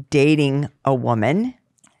dating a woman,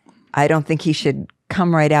 I don't think he should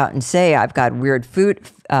come right out and say, I've got weird foot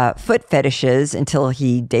fetishes until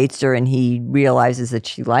he dates her and he realizes that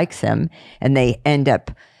she likes him and they end up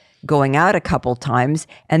going out a couple times.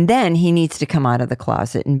 And then he needs to come out of the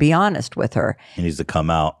closet and be honest with her. He needs to come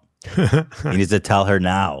out. He needs to tell her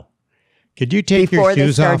now. Could you take before your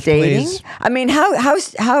shoes they start off, dating? please? I mean,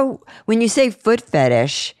 how when you say foot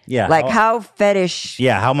fetish, how fetish?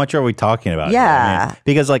 Yeah, how much are we talking about? Yeah. Here? I mean,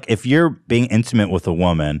 because like if you're being intimate with a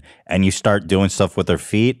woman and you start doing stuff with her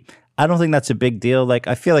feet, I don't think that's a big deal. Like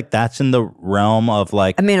I feel like that's in the realm of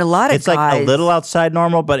like. I mean, a lot of it's guys, like a little outside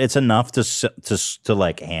normal, but it's enough to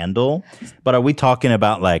like handle. But are we talking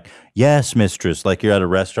about like, yes, mistress? Like you're at a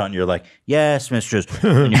restaurant, and you're like, yes, mistress,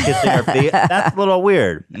 and you're kissing her feet. That's a little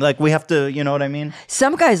weird. Like we have to, you know what I mean?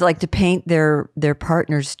 Some guys like to paint their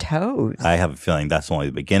partner's toes. I have a feeling that's only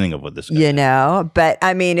the beginning of what this. You know, but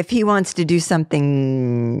I mean, if he wants to do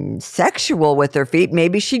something sexual with her feet,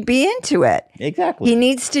 maybe she'd be into it. Exactly. He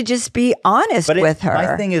needs to just be honest with her.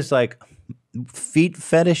 My thing is like feet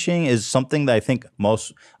fetishing is something that I think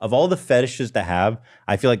most of all the fetishes to have,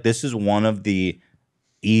 I feel like this is one of the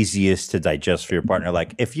easiest to digest for your partner.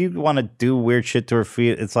 Like if you want to do weird shit to her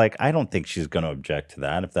feet, it's like I don't think she's going to object to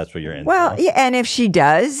that if that's what you're into. Well, yeah, and if she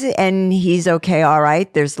does and he's okay, all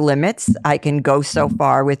right, there's limits. I can go so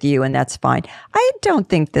far with you and that's fine. I don't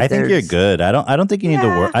think that I think you're good. I don't think you need to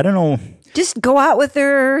work. I don't know. Just go out with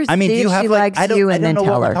her. I mean, see do you if have she like likes you, and then know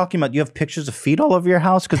tell what her. we're talking about. You have pictures of feet all over your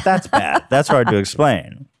house because that's bad. That's hard to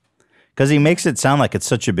explain. Because he makes it sound like it's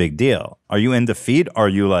such a big deal. Are you into feet? Or are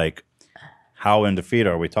you like, how into feet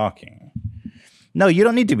are we talking? No, you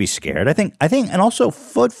don't need to be scared. I think, and also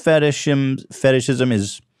foot fetishism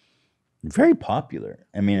is very popular.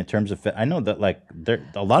 I mean, in terms of I know that like there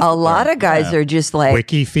a lot of guys are just like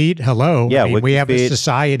wiki feet. Hello, Yeah, I mean, we have wiki a feet.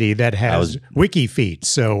 society that has wiki feet.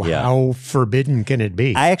 So how forbidden can it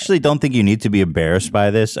be? I actually don't think you need to be embarrassed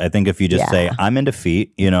by this. I think if you just say I'm into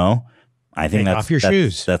feet, you know, I think Take off your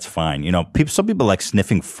shoes. That's fine. You know, some people like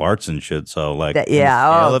sniffing farts and shit. So like,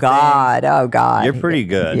 oh God, you're pretty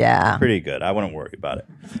good. Yeah, you're pretty good. I wouldn't worry about it.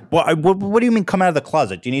 Well, what do you mean come out of the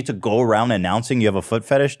closet? Do you need to go around announcing you have a foot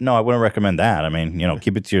fetish? No, I wouldn't recommend that. I mean, you know,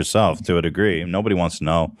 keep it to yourself to a degree. Nobody wants to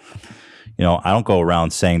know. You know, I don't go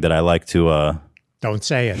around saying that I like to. Don't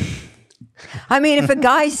say it. I mean, if a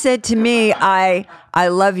guy said to me, I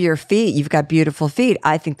love your feet, you've got beautiful feet,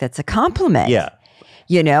 I think that's a compliment. Yeah.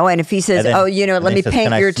 You know, and if he says, then, oh, you know, let me says,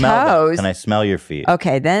 paint your toes. Can I smell your feet?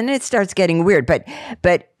 Okay, then it starts getting weird. But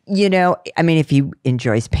you know, I mean, if he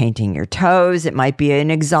enjoys painting your toes, it might be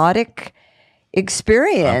an exotic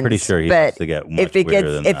experience. I'm pretty sure he has to get much if it weirder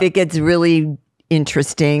gets than if that. it gets really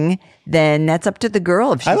interesting, then that's up to the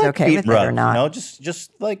girl if she's okay with it or not. You know,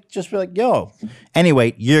 just be like, yo.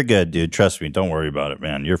 Anyway, you're good, dude. Trust me. Don't worry about it,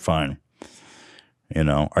 man. You're fine. You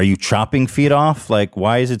know, are you chopping feet off? Like,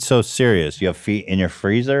 why is it so serious? You have feet in your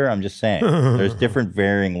freezer? I'm just saying. There's different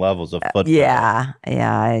varying levels of foot. Yeah.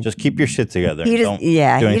 Just keep your shit together. He Don't do he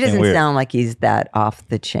anything doesn't weird. sound like he's that off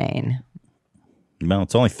the chain. Well,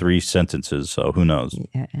 it's only 3 sentences, so who knows?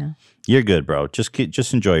 Yeah. You're good, bro.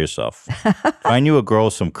 Just enjoy yourself. Find you a girl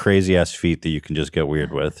with some crazy ass feet that you can just get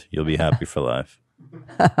weird with. You'll be happy for life.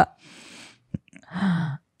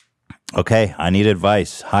 Okay, I need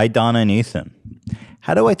advice. Hi, Donna and Ethan.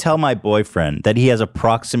 How do I tell my boyfriend that he has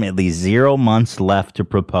approximately 0 months left to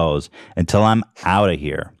propose until I'm out of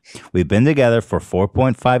here? We've been together for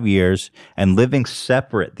 4.5 years and living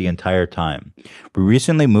separate the entire time. We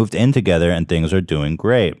recently moved in together and things are doing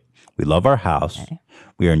great. We love our house. Okay.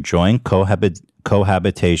 We are enjoying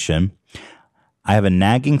cohabitation. I have a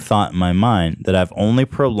nagging thought in my mind that I've only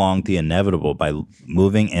prolonged the inevitable by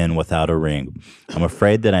moving in without a ring. I'm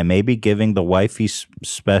afraid that I may be giving the wifey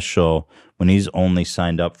special when he's only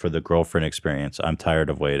signed up for the girlfriend experience. I'm tired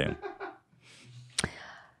of waiting.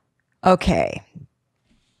 Okay.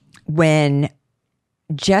 When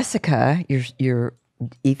Jessica, your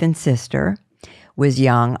Ethan's sister, was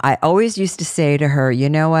young, I always used to say to her, you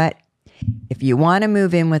know what? If you want to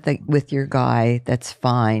move in with your guy, that's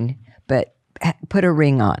fine, but put a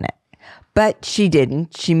ring on it. But she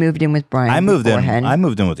didn't. She moved in with Brian. I moved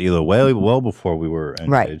in with Ela well before we were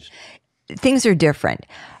engaged. Right. Things are different.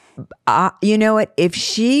 You know what? If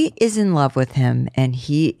she is in love with him and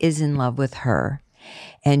he is in love with her,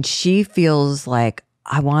 and she feels like,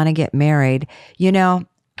 I want to get married, you know,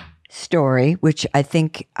 story, which I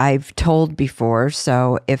think I've told before.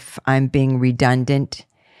 So if I'm being redundant,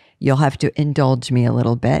 you'll have to indulge me a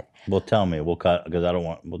little bit. Well, tell me. We'll cut because I don't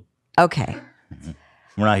want. Okay.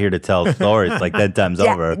 We're not here to tell stories like that time's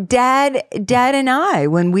over. Dad and I,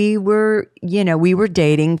 when we were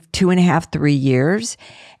dating 2.5, 3 years,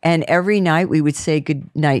 and every night we would say good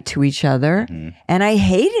night to each other. Mm-hmm. And I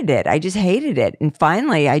hated it. I just hated it. And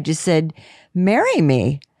finally I just said, marry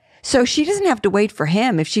me. So she doesn't have to wait for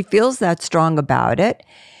him. If she feels that strong about it,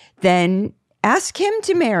 then ask him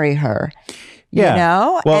to marry her. Yeah. You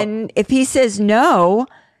know? Well, and if he says no,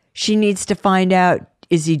 she needs to find out,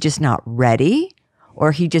 is he just not ready?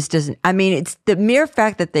 Or he just doesn't. I mean, it's the mere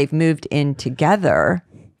fact that they've moved in together.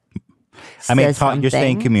 I mean, you're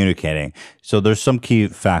saying communicating. So there's some key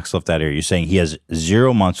facts left out here. You're saying he has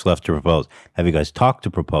 0 months left to propose. Have you guys talked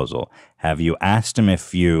to proposal? Have you asked him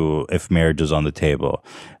if marriage is on the table?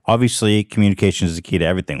 Obviously, communication is the key to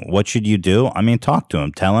everything. What should you do? I mean, talk to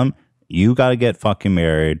him. Tell him you got to get fucking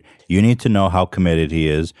married. You need to know how committed he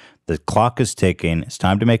is. The clock is ticking. It's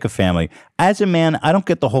time to make a family. As a man, I don't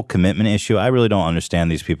get the whole commitment issue. I really don't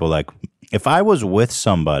understand these people. Like, if I was with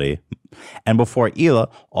somebody, and before Ela,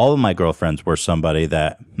 all of my girlfriends were somebody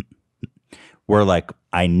that were like,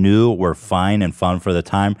 I knew were fine and fun for the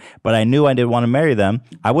time, but I knew I didn't want to marry them.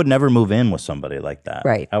 I would never move in with somebody like that.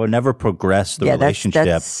 Right. I would never progress the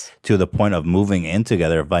relationship to the point of moving in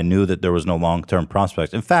together if I knew that there was no long-term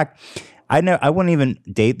prospects. In fact, I wouldn't even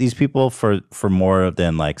date these people for more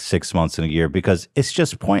than like 6 months and a year because it's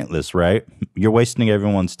just pointless, right? You're wasting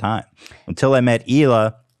everyone's time. Until I met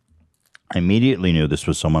Ela, I immediately knew this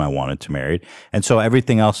was someone I wanted to marry. And so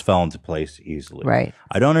everything else fell into place easily. Right.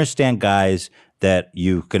 I don't understand guys that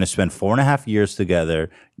you're going to spend 4.5 years together,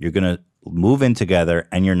 you're going to move in together,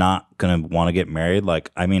 and you're not going to want to get married.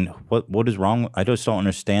 Like, I mean, what is wrong? I just don't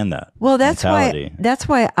understand that. Well, that's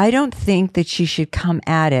why I don't think that she should come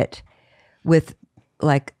at it with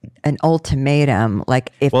an ultimatum.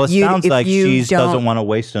 Like if Well, it sounds like she don't, doesn't want to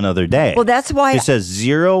waste another day. Well, that's why she says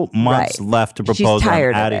 0 months Right. left to She's propose.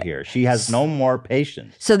 tired I'm of out of it. here. She has no more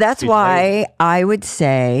patience. So that's She's why lazy. I would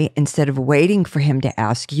say instead of waiting for him to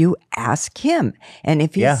ask you, ask him. And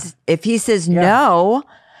if if he says no,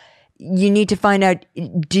 you need to find out,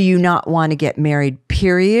 do you not want to get married,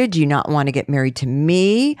 period? Do you not want to get married to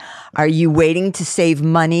me? Are you waiting to save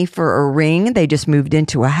money for a ring? They just moved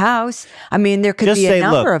into a house. I mean, there could be a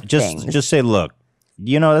number of things. Just say, look,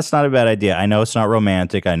 that's not a bad idea. I know it's not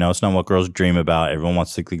romantic. I know it's not what girls dream about. Everyone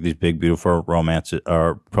wants to think these big, beautiful romances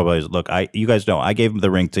or probably look, you guys know, I gave him the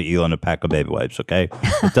ring to Elon, a pack of baby wipes, okay?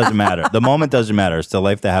 It doesn't matter. The moment doesn't matter. It's the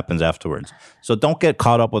life that happens afterwards. So don't get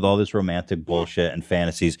caught up with all this romantic bullshit and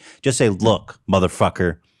fantasies. Just say, look,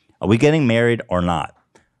 motherfucker, are we getting married or not?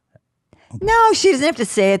 No, she doesn't have to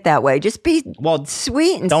say it that way. Just be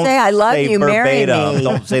sweet and say, I love you, marry me.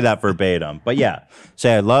 Don't say that verbatim. But yeah,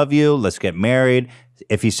 say, I love you, let's get married.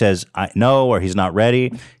 If he says no or he's not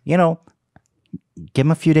ready, give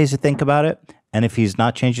him a few days to think about it. And if he's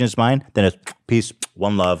not changing his mind, then it's peace,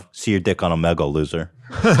 one love, see your dick on Omegle, loser.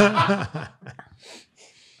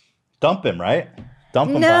 Dump him, right?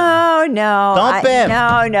 Dump him. No. Dump him.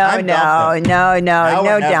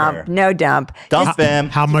 No dump. Dump him.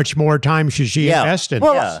 How much more time should she invest in?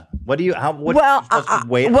 What do you?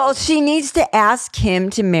 Wait. Well, she needs to ask him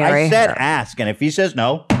to marry I said her. ask, and if he says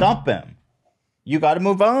no, dump him. You got to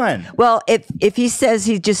move on. Well, if he says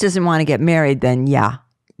he just doesn't want to get married, then yeah,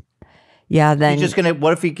 then he's just gonna.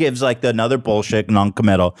 What if he gives like another bullshit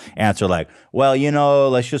non-committal answer, like, well,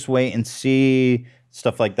 let's just wait and see,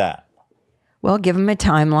 stuff like that. Well, give him a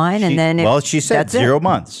timeline, and then she said 0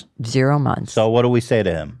 months. 0 months. So what do we say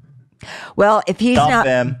to him? Well, if he's dump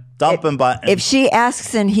him, but if she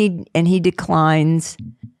asks and he declines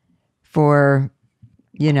for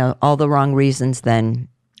all the wrong reasons, then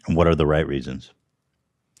what are the right reasons?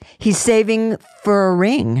 He's saving for a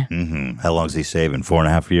ring. Mm-hmm. How long is he saving?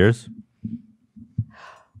 4.5 years.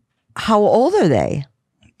 How old are they?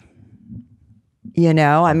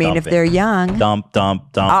 I mean, if they're young. Dump.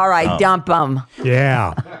 All right, dump them.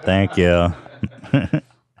 Yeah. Thank you.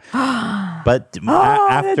 But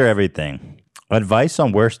after everything, advice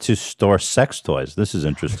on where to store sex toys. This is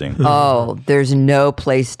interesting. Oh, there's no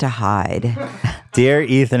place to hide. Dear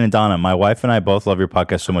Ethan and Donna, my wife and I both love your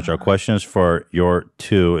podcast so much. Our questions for your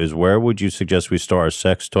two is, where would you suggest we store our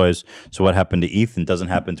sex toys so what happened to Ethan doesn't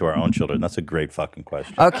happen to our own children? That's a great fucking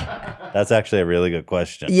question. Okay. That's actually a really good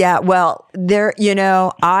question. Yeah, well,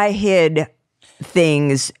 I hid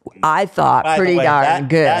things I thought By the pretty way, darn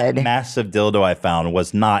good. That massive dildo I found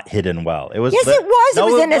was not hidden well. It was. Yes, it was. No,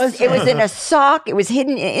 it was in a sock. It was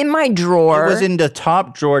hidden in my drawer. It was in the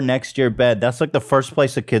top drawer next to your bed. That's like the first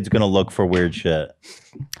place a kid's gonna look for weird shit.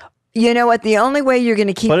 You know what? The only way you're going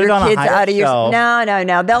to keep your kids out of your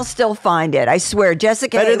no, they'll still find it. I swear,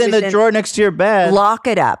 Jessica. Better than the drawer next to your bed. Lock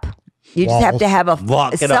it up. You just have to have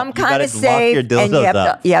some kind of safe, and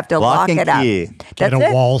you have to lock it up. Get a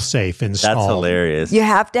wall safe installed. That's hilarious. You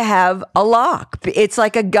have to have a lock. It's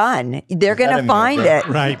like a gun. They're going to find it.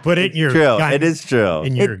 Right. Put it in your gun. It is true.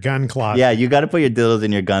 In your gun closet. Yeah, you got to put your dildos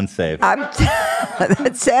in your gun safe.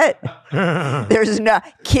 That's it. There's no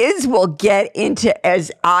kids will get into,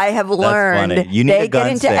 as I have learned. That's funny. You need they a gun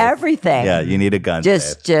get into safe. everything. Yeah, you need a gun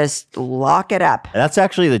safe. Just lock it up. That's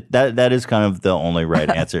actually that is kind of the only right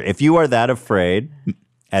answer. If you are that afraid,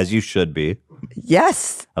 as you should be,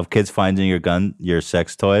 yes, of kids finding your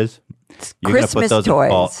sex toys, you're Christmas gonna put those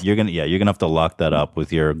toys. You're gonna have to lock that up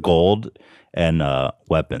with your gold and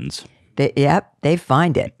weapons. They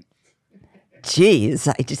find it.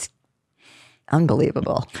 Jeez,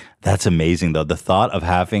 unbelievable. That's amazing though. The thought of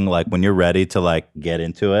having when you're ready to get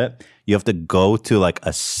into it, you have to go to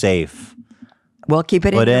a safe. Well, keep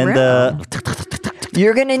it in your room.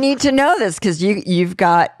 You're going to need to know this because you've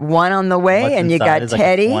got one on the way and you got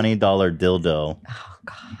Teddy. Like a $20 dildo. Oh,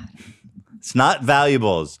 God. It's not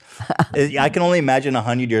valuables. I can only imagine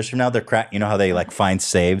 100 years from now, they're you know how they find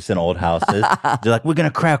safes in old houses? They're like, we're going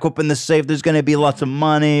to crack open the safe. There's going to be lots of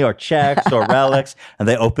money or checks or relics. And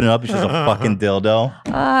they open it up. It's just a fucking dildo.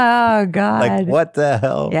 Oh, God. What the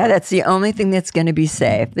hell? Yeah, that's the only thing that's going to be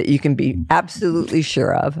safe that you can be absolutely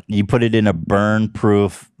sure of. You put it in a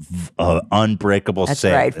burn-proof, unbreakable safe.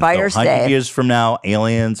 That's right. Fire so 100 safe. years from now,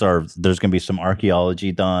 there's going to be some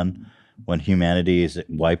archaeology done when humanity is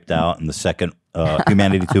wiped out and the second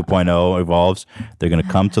humanity 2.0 evolves. They're going to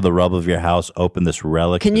come to the rubble of your house, open this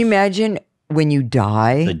relic. Can you imagine when you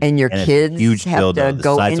die and your kids have to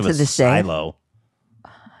go into the safe? Silo.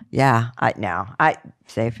 Yeah, I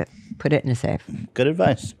safe it. Put it in a safe. Good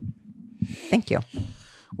advice. Thank you.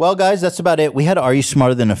 Well, guys, that's about it. We had Are You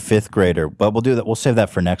Smarter Than a Fifth Grader? But we'll do that. We'll save that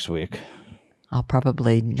for next week. I'll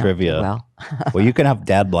probably not Trivia. do well. Well, you can have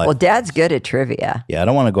Dad life. Well, Dad's good at trivia. Yeah, I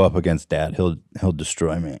don't want to go up against Dad. He'll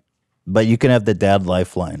destroy me. But you can have the Dad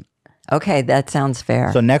lifeline. Okay, that sounds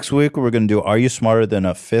fair. So next week we're going to do Are You Smarter Than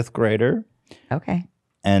a Fifth Grader? Okay.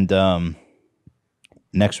 And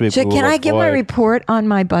next week So can I give my report on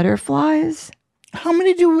my butterflies? How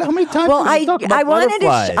many times? Well, do we talk about I wanted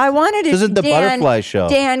butterflies? to. I wanted to. This isn't the Dan, butterfly show.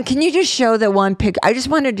 Dan, can you just show the one pic? I just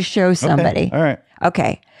wanted to show somebody. Okay, all right.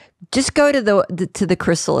 Okay. Just go to the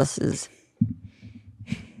chrysalises.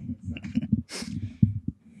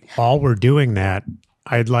 While we're doing that,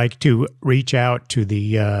 I'd like to reach out to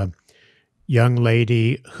the young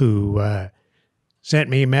lady who sent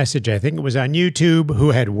me a message. I think it was on YouTube.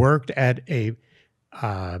 Who had worked at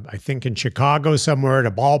I think in Chicago somewhere at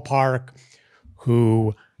a ballpark.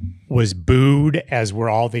 Who was booed, as were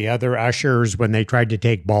all the other ushers when they tried to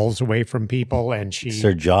take balls away from people, and she It's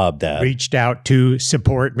her job, Dad. reached out to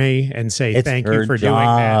support me and say It's thank her you for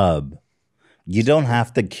job. doing that. You don't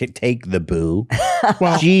have to take the boo.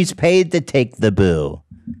 Well, she's paid to take the boo.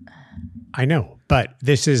 I know, but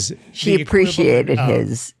this is She the appreciated equivalent of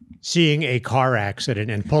his. seeing a car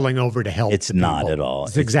accident and pulling over to help. It's the not people. at all.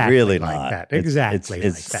 It's exactly really like not. that. It's- Exactly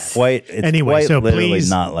It's like that. quite. It's Anyway, quite so literally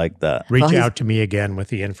please not like that. Reach out to me again with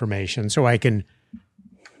the information so I can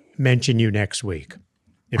mention you next week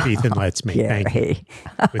if Ethan lets me. Thank you.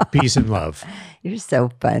 With peace and love. You're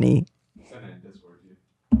so funny.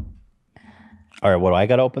 All right, what do I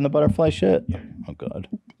got to open the butterfly shit? Oh God.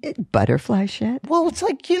 Butterfly shit? Well, it's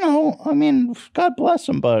like, I mean, God bless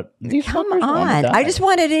them, but these Come fuckers wanna on. die. I just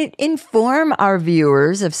wanted to inform our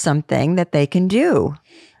viewers of something that they can do.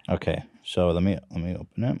 Okay, so let me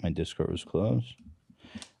open it. My Discord was closed.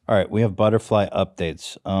 All right, we have butterfly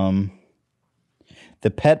updates. The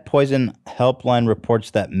Pet Poison Helpline reports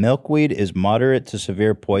that milkweed is moderate to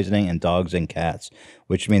severe poisoning in dogs and cats,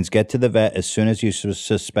 which means get to the vet as soon as you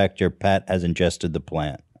suspect your pet has ingested the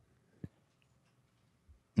plant.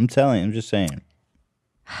 I'm telling you, I'm just saying.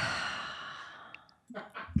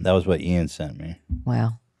 That was what Ian sent me.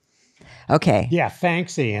 Well, okay. Yeah,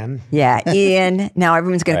 thanks, Ian. Yeah, Ian. Now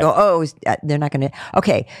everyone's going to go, they're not going to.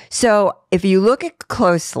 Okay, so if you look at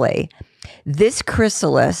closely, this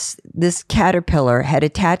chrysalis, this caterpillar, had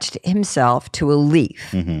attached himself to a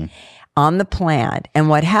leaf on the plant. And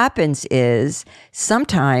what happens is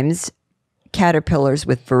sometimes caterpillars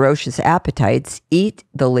with ferocious appetites eat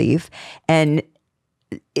the leaf, and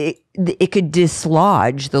it could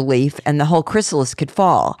dislodge the leaf and the whole chrysalis could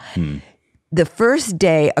fall. The first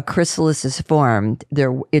day a chrysalis is formed,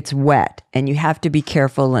 it's wet and you have to be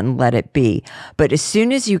careful and let it be. But as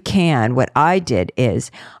soon as you can, what I did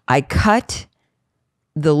is I cut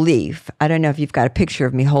the leaf. I don't know if you've got a picture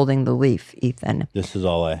of me holding the leaf, Ethan. This is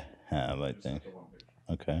all I have, I think.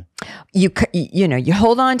 Okay. You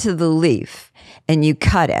hold on to the leaf and you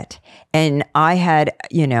cut it. And I had,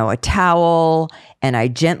 a towel and I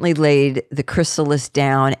gently laid the chrysalis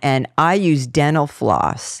down and I used dental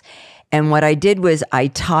floss. And what I did was I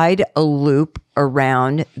tied a loop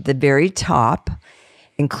around the very top,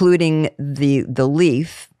 including the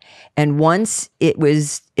leaf. And once it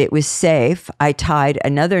was safe, I tied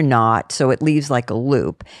another knot so it leaves like a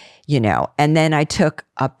loop, And then I took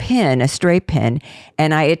a pin, a stray pin,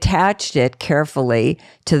 and I attached it carefully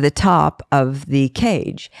to the top of the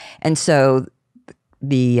cage. And so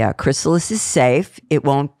the chrysalis is safe. It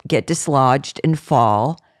won't get dislodged and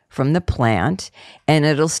fall from the plant, and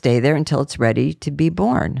it'll stay there until it's ready to be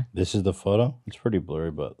born. This is the photo? It's pretty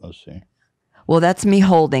blurry, but let's see. Well, that's me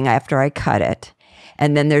holding after I cut it.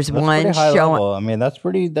 And then there's one showing. I mean, that's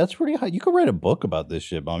pretty high. You could write a book about this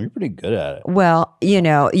shit, Mom. You're pretty good at it. Well,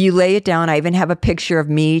 you lay it down. I even have a picture of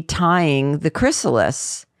me tying the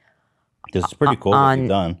chrysalis. This is pretty cool what you've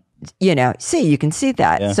done. You can see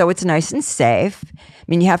that. Yeah. So it's nice and safe. I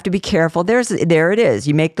mean, you have to be careful. There it is.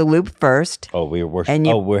 You make the loop first. Oh, we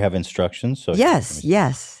have instructions. So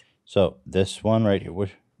Yes. So this one right here,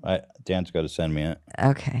 Dan's got to send me it.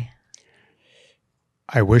 Okay.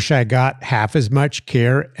 I wish I got half as much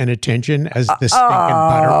care and attention as the stinking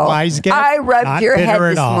butterflies get. I rubbed Not your head bitter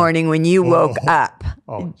this at all. morning when you woke up.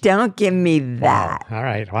 Don't give me that. All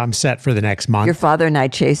right. Well, I'm set for the next month. Your father and I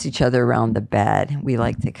chase each other around the bed. We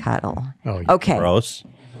like to cuddle. Oh, okay. Gross.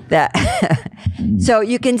 That so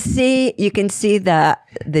you can see the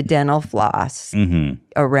dental floss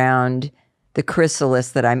around the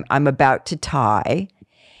chrysalis that I'm about to tie.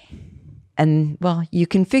 And well, you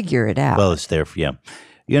can figure it out. Well, it's there for you.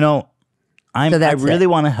 I really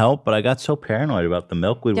want to help, but I got so paranoid about the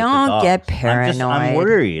milkweed. with the Don't dogs. get paranoid. I'm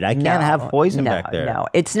worried. I can't have poison back there. No,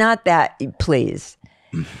 it's not that. Please,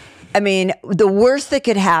 I mean, the worst that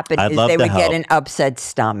could happen I'd is love they to would get help. an upset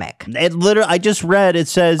stomach. It literally, I just read. It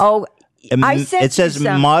says. Oh, I sent it says you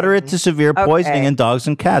something. moderate to severe poisoning Okay. in dogs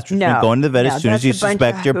and cats. Which means going to the vet as soon as you that's a bunch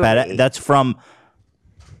suspect of your pet. hooey.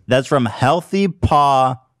 That's from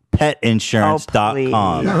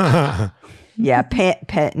healthypawpetinsurance.com. Yeah,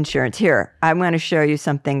 pet insurance. Here, I'm going to show you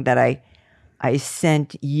something that I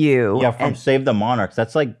sent you. Yeah, from Save the Monarchs.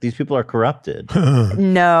 That's like these people are corrupted.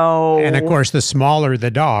 No. And of course, the smaller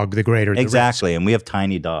the dog, the greater the Exactly. And we have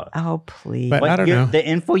tiny dogs. Oh, please. But I don't know. The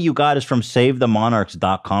info you got is from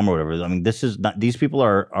SaveTheMonarchs.com or whatever. I mean, this is not. These people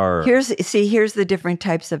are. Here's the different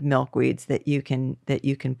types of milkweeds that you can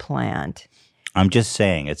plant. I'm just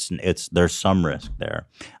saying, there's some risk there.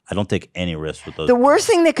 I don't take any risk with those. The worst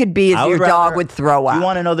thing that could be is your dog would throw up. You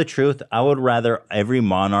want to know the truth? I would rather every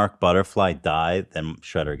monarch butterfly die than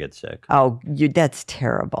Shredder get sick. Oh, that's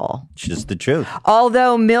terrible. It's just the truth.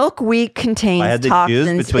 Although milkweed contains If I had to toxins,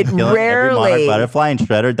 choose between it killing every monarch rarely butterfly and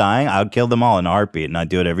Shredder dying, I would kill them all in a heartbeat, and I'd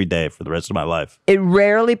do it every day for the rest of my life. it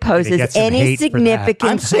rarely poses any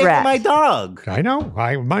significant I'm saving threat. my dog. I know.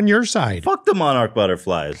 I'm on your side. Fuck the monarch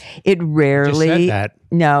butterflies. It rarely. that.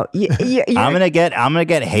 No, I'm gonna get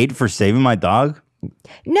hate for saving my dog.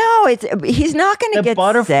 no. He's not going to The get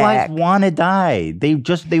butterflies sick. want to die. They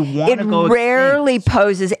want to go. It rarely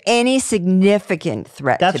poses any significant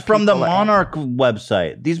threat. That's to from the people. Monarch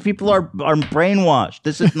website. These people are brainwashed.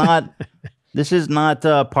 This is not. This is not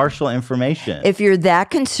partial information. If you're that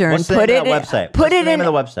concerned, What's the put name it of that website? Put What's it the name in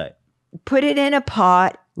of the website. Put it in a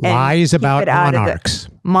pot. and Lies keep about it out of the- monarchs.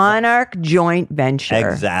 Monarch joint venture.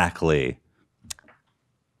 Exactly.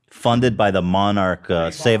 Funded by the Monarch.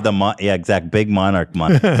 Big Monarch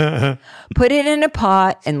money. Put it in a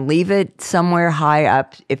pot and leave it somewhere high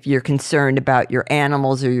up if you're concerned about your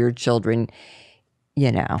animals or your children,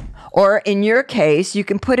 Or in your case, you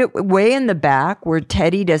can put it way in the back where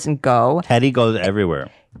Teddy doesn't go. Teddy goes everywhere.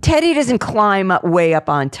 Teddy doesn't climb up way up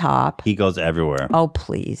on top. He goes everywhere. Oh,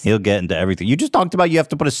 please. He'll get into everything. You just talked about you have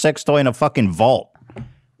to put a sex toy in a fucking vault.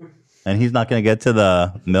 And he's not going to get to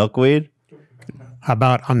the milkweed? How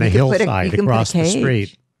about on the You can put a- hillside you can put a across the cage.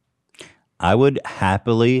 street? I would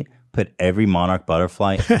happily put every monarch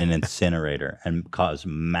butterfly in an incinerator and cause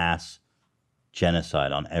mass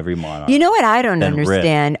genocide on every monarch. You know what I don't Then rip.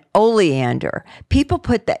 understand? Oleander. People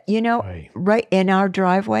put that, right in our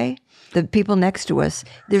driveway, the people next to us,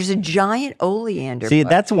 there's a giant oleander. See, bush.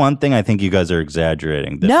 that's one thing I think you guys are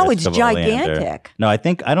exaggerating. the No, risk it's of oleander. gigantic. No, I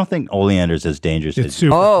don't think oleander is as dangerous It's as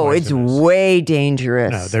super it's poisonous. way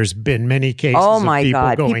dangerous. No, there's been many cases Oh of my people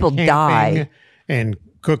God, going people camping die. and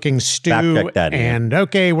cooking stew. Fact check that, Ian. And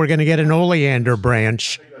okay, we're going to get an oleander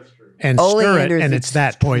branch and Oleander stir is it, and it's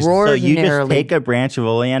that poisonous. So you just Ordinarily- take a branch of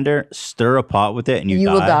oleander, stir a pot with it, and You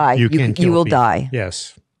will die. You You can kill will people. die.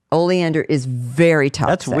 Yes. Oleander is very toxic.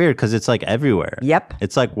 That's weird because it's like everywhere. Yep.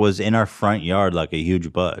 It's like was in our front yard like a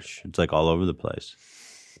huge bush. It's like all over the place.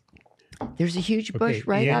 There's a huge bush Okay,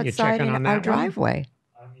 right Ian, you outside checking in on our that one? driveway.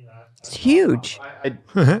 It's huge.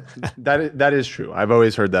 That is true. I've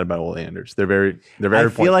always heard that about oleanders. They're very I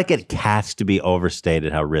feel like it has to be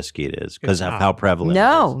overstated how risky it is because of how prevalent.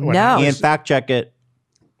 No, it is. no. Ian, fact check it.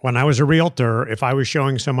 When I was a realtor, if I was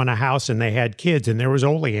showing someone a house and they had kids and there was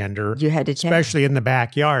oleander, You had to check. especially in the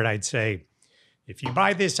backyard, I'd say, if you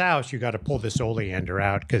buy this house, you got to pull this oleander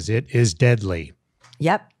out because it is deadly.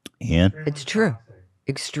 Yep, Ian, it's true.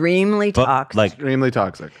 Extremely But, toxic. like extremely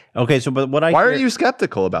toxic. okay, so but what I Why are hear- you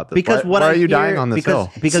skeptical about this? Because why, what why I are you hear- dying on this because,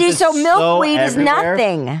 hill? Because See, it's so milkweed is everywhere.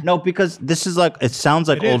 nothing. No, because this is like it sounds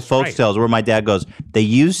like It old is, folks right. tales where my dad goes, they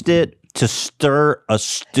used it to stir a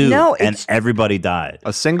stew No, and it's- everybody died.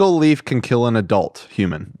 A single leaf can kill an adult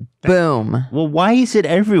human. Boom. Well, why is it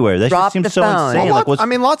everywhere? That Drop just seems the so phone. insane. Well, Like, what's,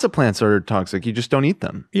 lots of plants are toxic. You just don't eat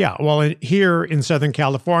them. Yeah, well, here in Southern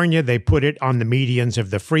California, they put it on the medians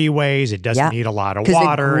of the freeways. It doesn't Yeah, need a lot of 'cause it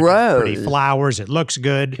water. It has pretty grows. flowers. It looks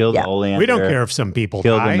good. kill Yeah. the oleander. We don't care if some people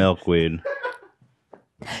kill die. the milkweed.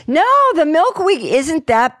 No, the milkweed isn't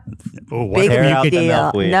that Oh, what big if of Tear you a out the could, deal.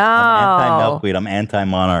 milkweed. No. I'm anti-milkweed. I'm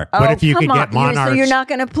anti-monarch. Oh, What if you come could on. get So you're monarchs? not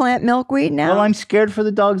going to plant milkweed now? Well, I'm scared for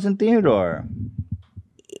the dogs in Theodore.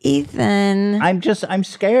 Ethan. I'm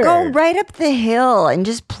scared. Go right up the hill and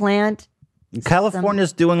just plant.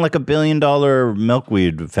 California's doing like $1 billion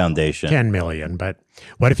milkweed foundation. 10 million. But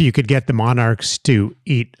what if you could get the monarchs to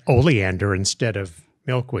eat oleander instead of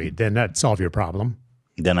milkweed? Then that'd solve your problem.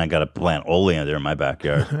 Then I got to plant oleander in my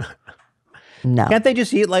backyard. No. Can't they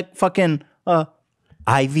just eat like fucking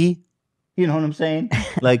ivy? You know what I'm saying?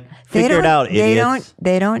 Like They figure it don't- out, They idiots.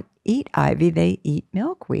 don't eat ivy. They eat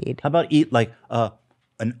milkweed. How about eat like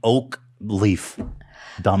an oak leaf,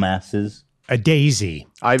 dumbasses? A daisy.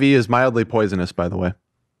 Ivy is mildly poisonous, by the way.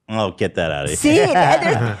 Oh, get that out of here. See,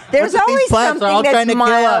 there's always something that's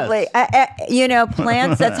mildly,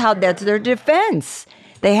 plants. That's their defense.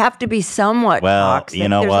 They have to be somewhat toxic. You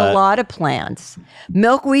know there's what? a lot of plants.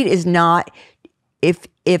 Milkweed is not.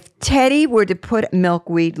 If Teddy were to put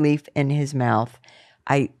milkweed leaf in his mouth,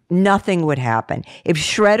 nothing would happen. If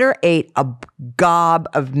Shredder ate a gob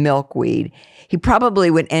of milkweed, he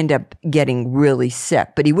probably would end up getting really sick,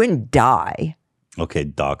 but he wouldn't die. Okay,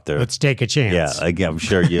 doctor. Let's take a chance. Yeah, I'm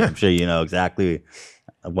sure you know exactly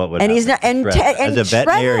what would. And happen he's not. And as a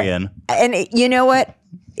veterinarian. And you know what?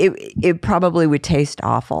 It probably would taste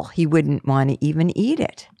awful. He wouldn't want to even eat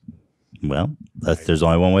it. Well, there's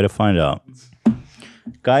only one way to find out.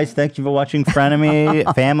 Guys, thank you for watching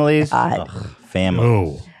Frenemy Families. Families.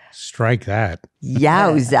 Oh, strike that.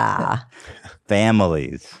 Yowza.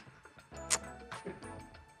 Families.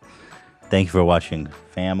 Thank you for watching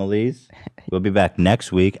Families. We'll be back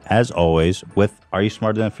next week, as always, with Are You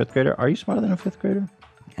Smarter Than a Fifth Grader? Are you smarter than a fifth grader?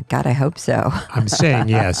 God, I hope so. I'm saying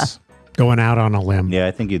yes. Going out on a limb. Yeah,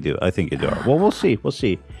 I think you do. Well, we'll see.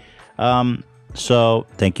 So,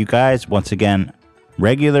 thank you guys. Once again,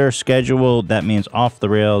 regular schedule. That means Off the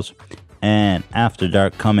Rails and After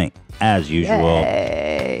Dark coming as usual.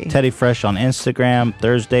 Yay. Teddy Fresh on Instagram,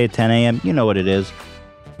 Thursday, 10 a.m. You know what it is.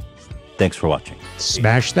 Thanks for watching.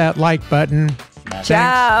 Smash that like button. Ciao.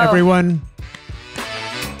 Thanks, everyone.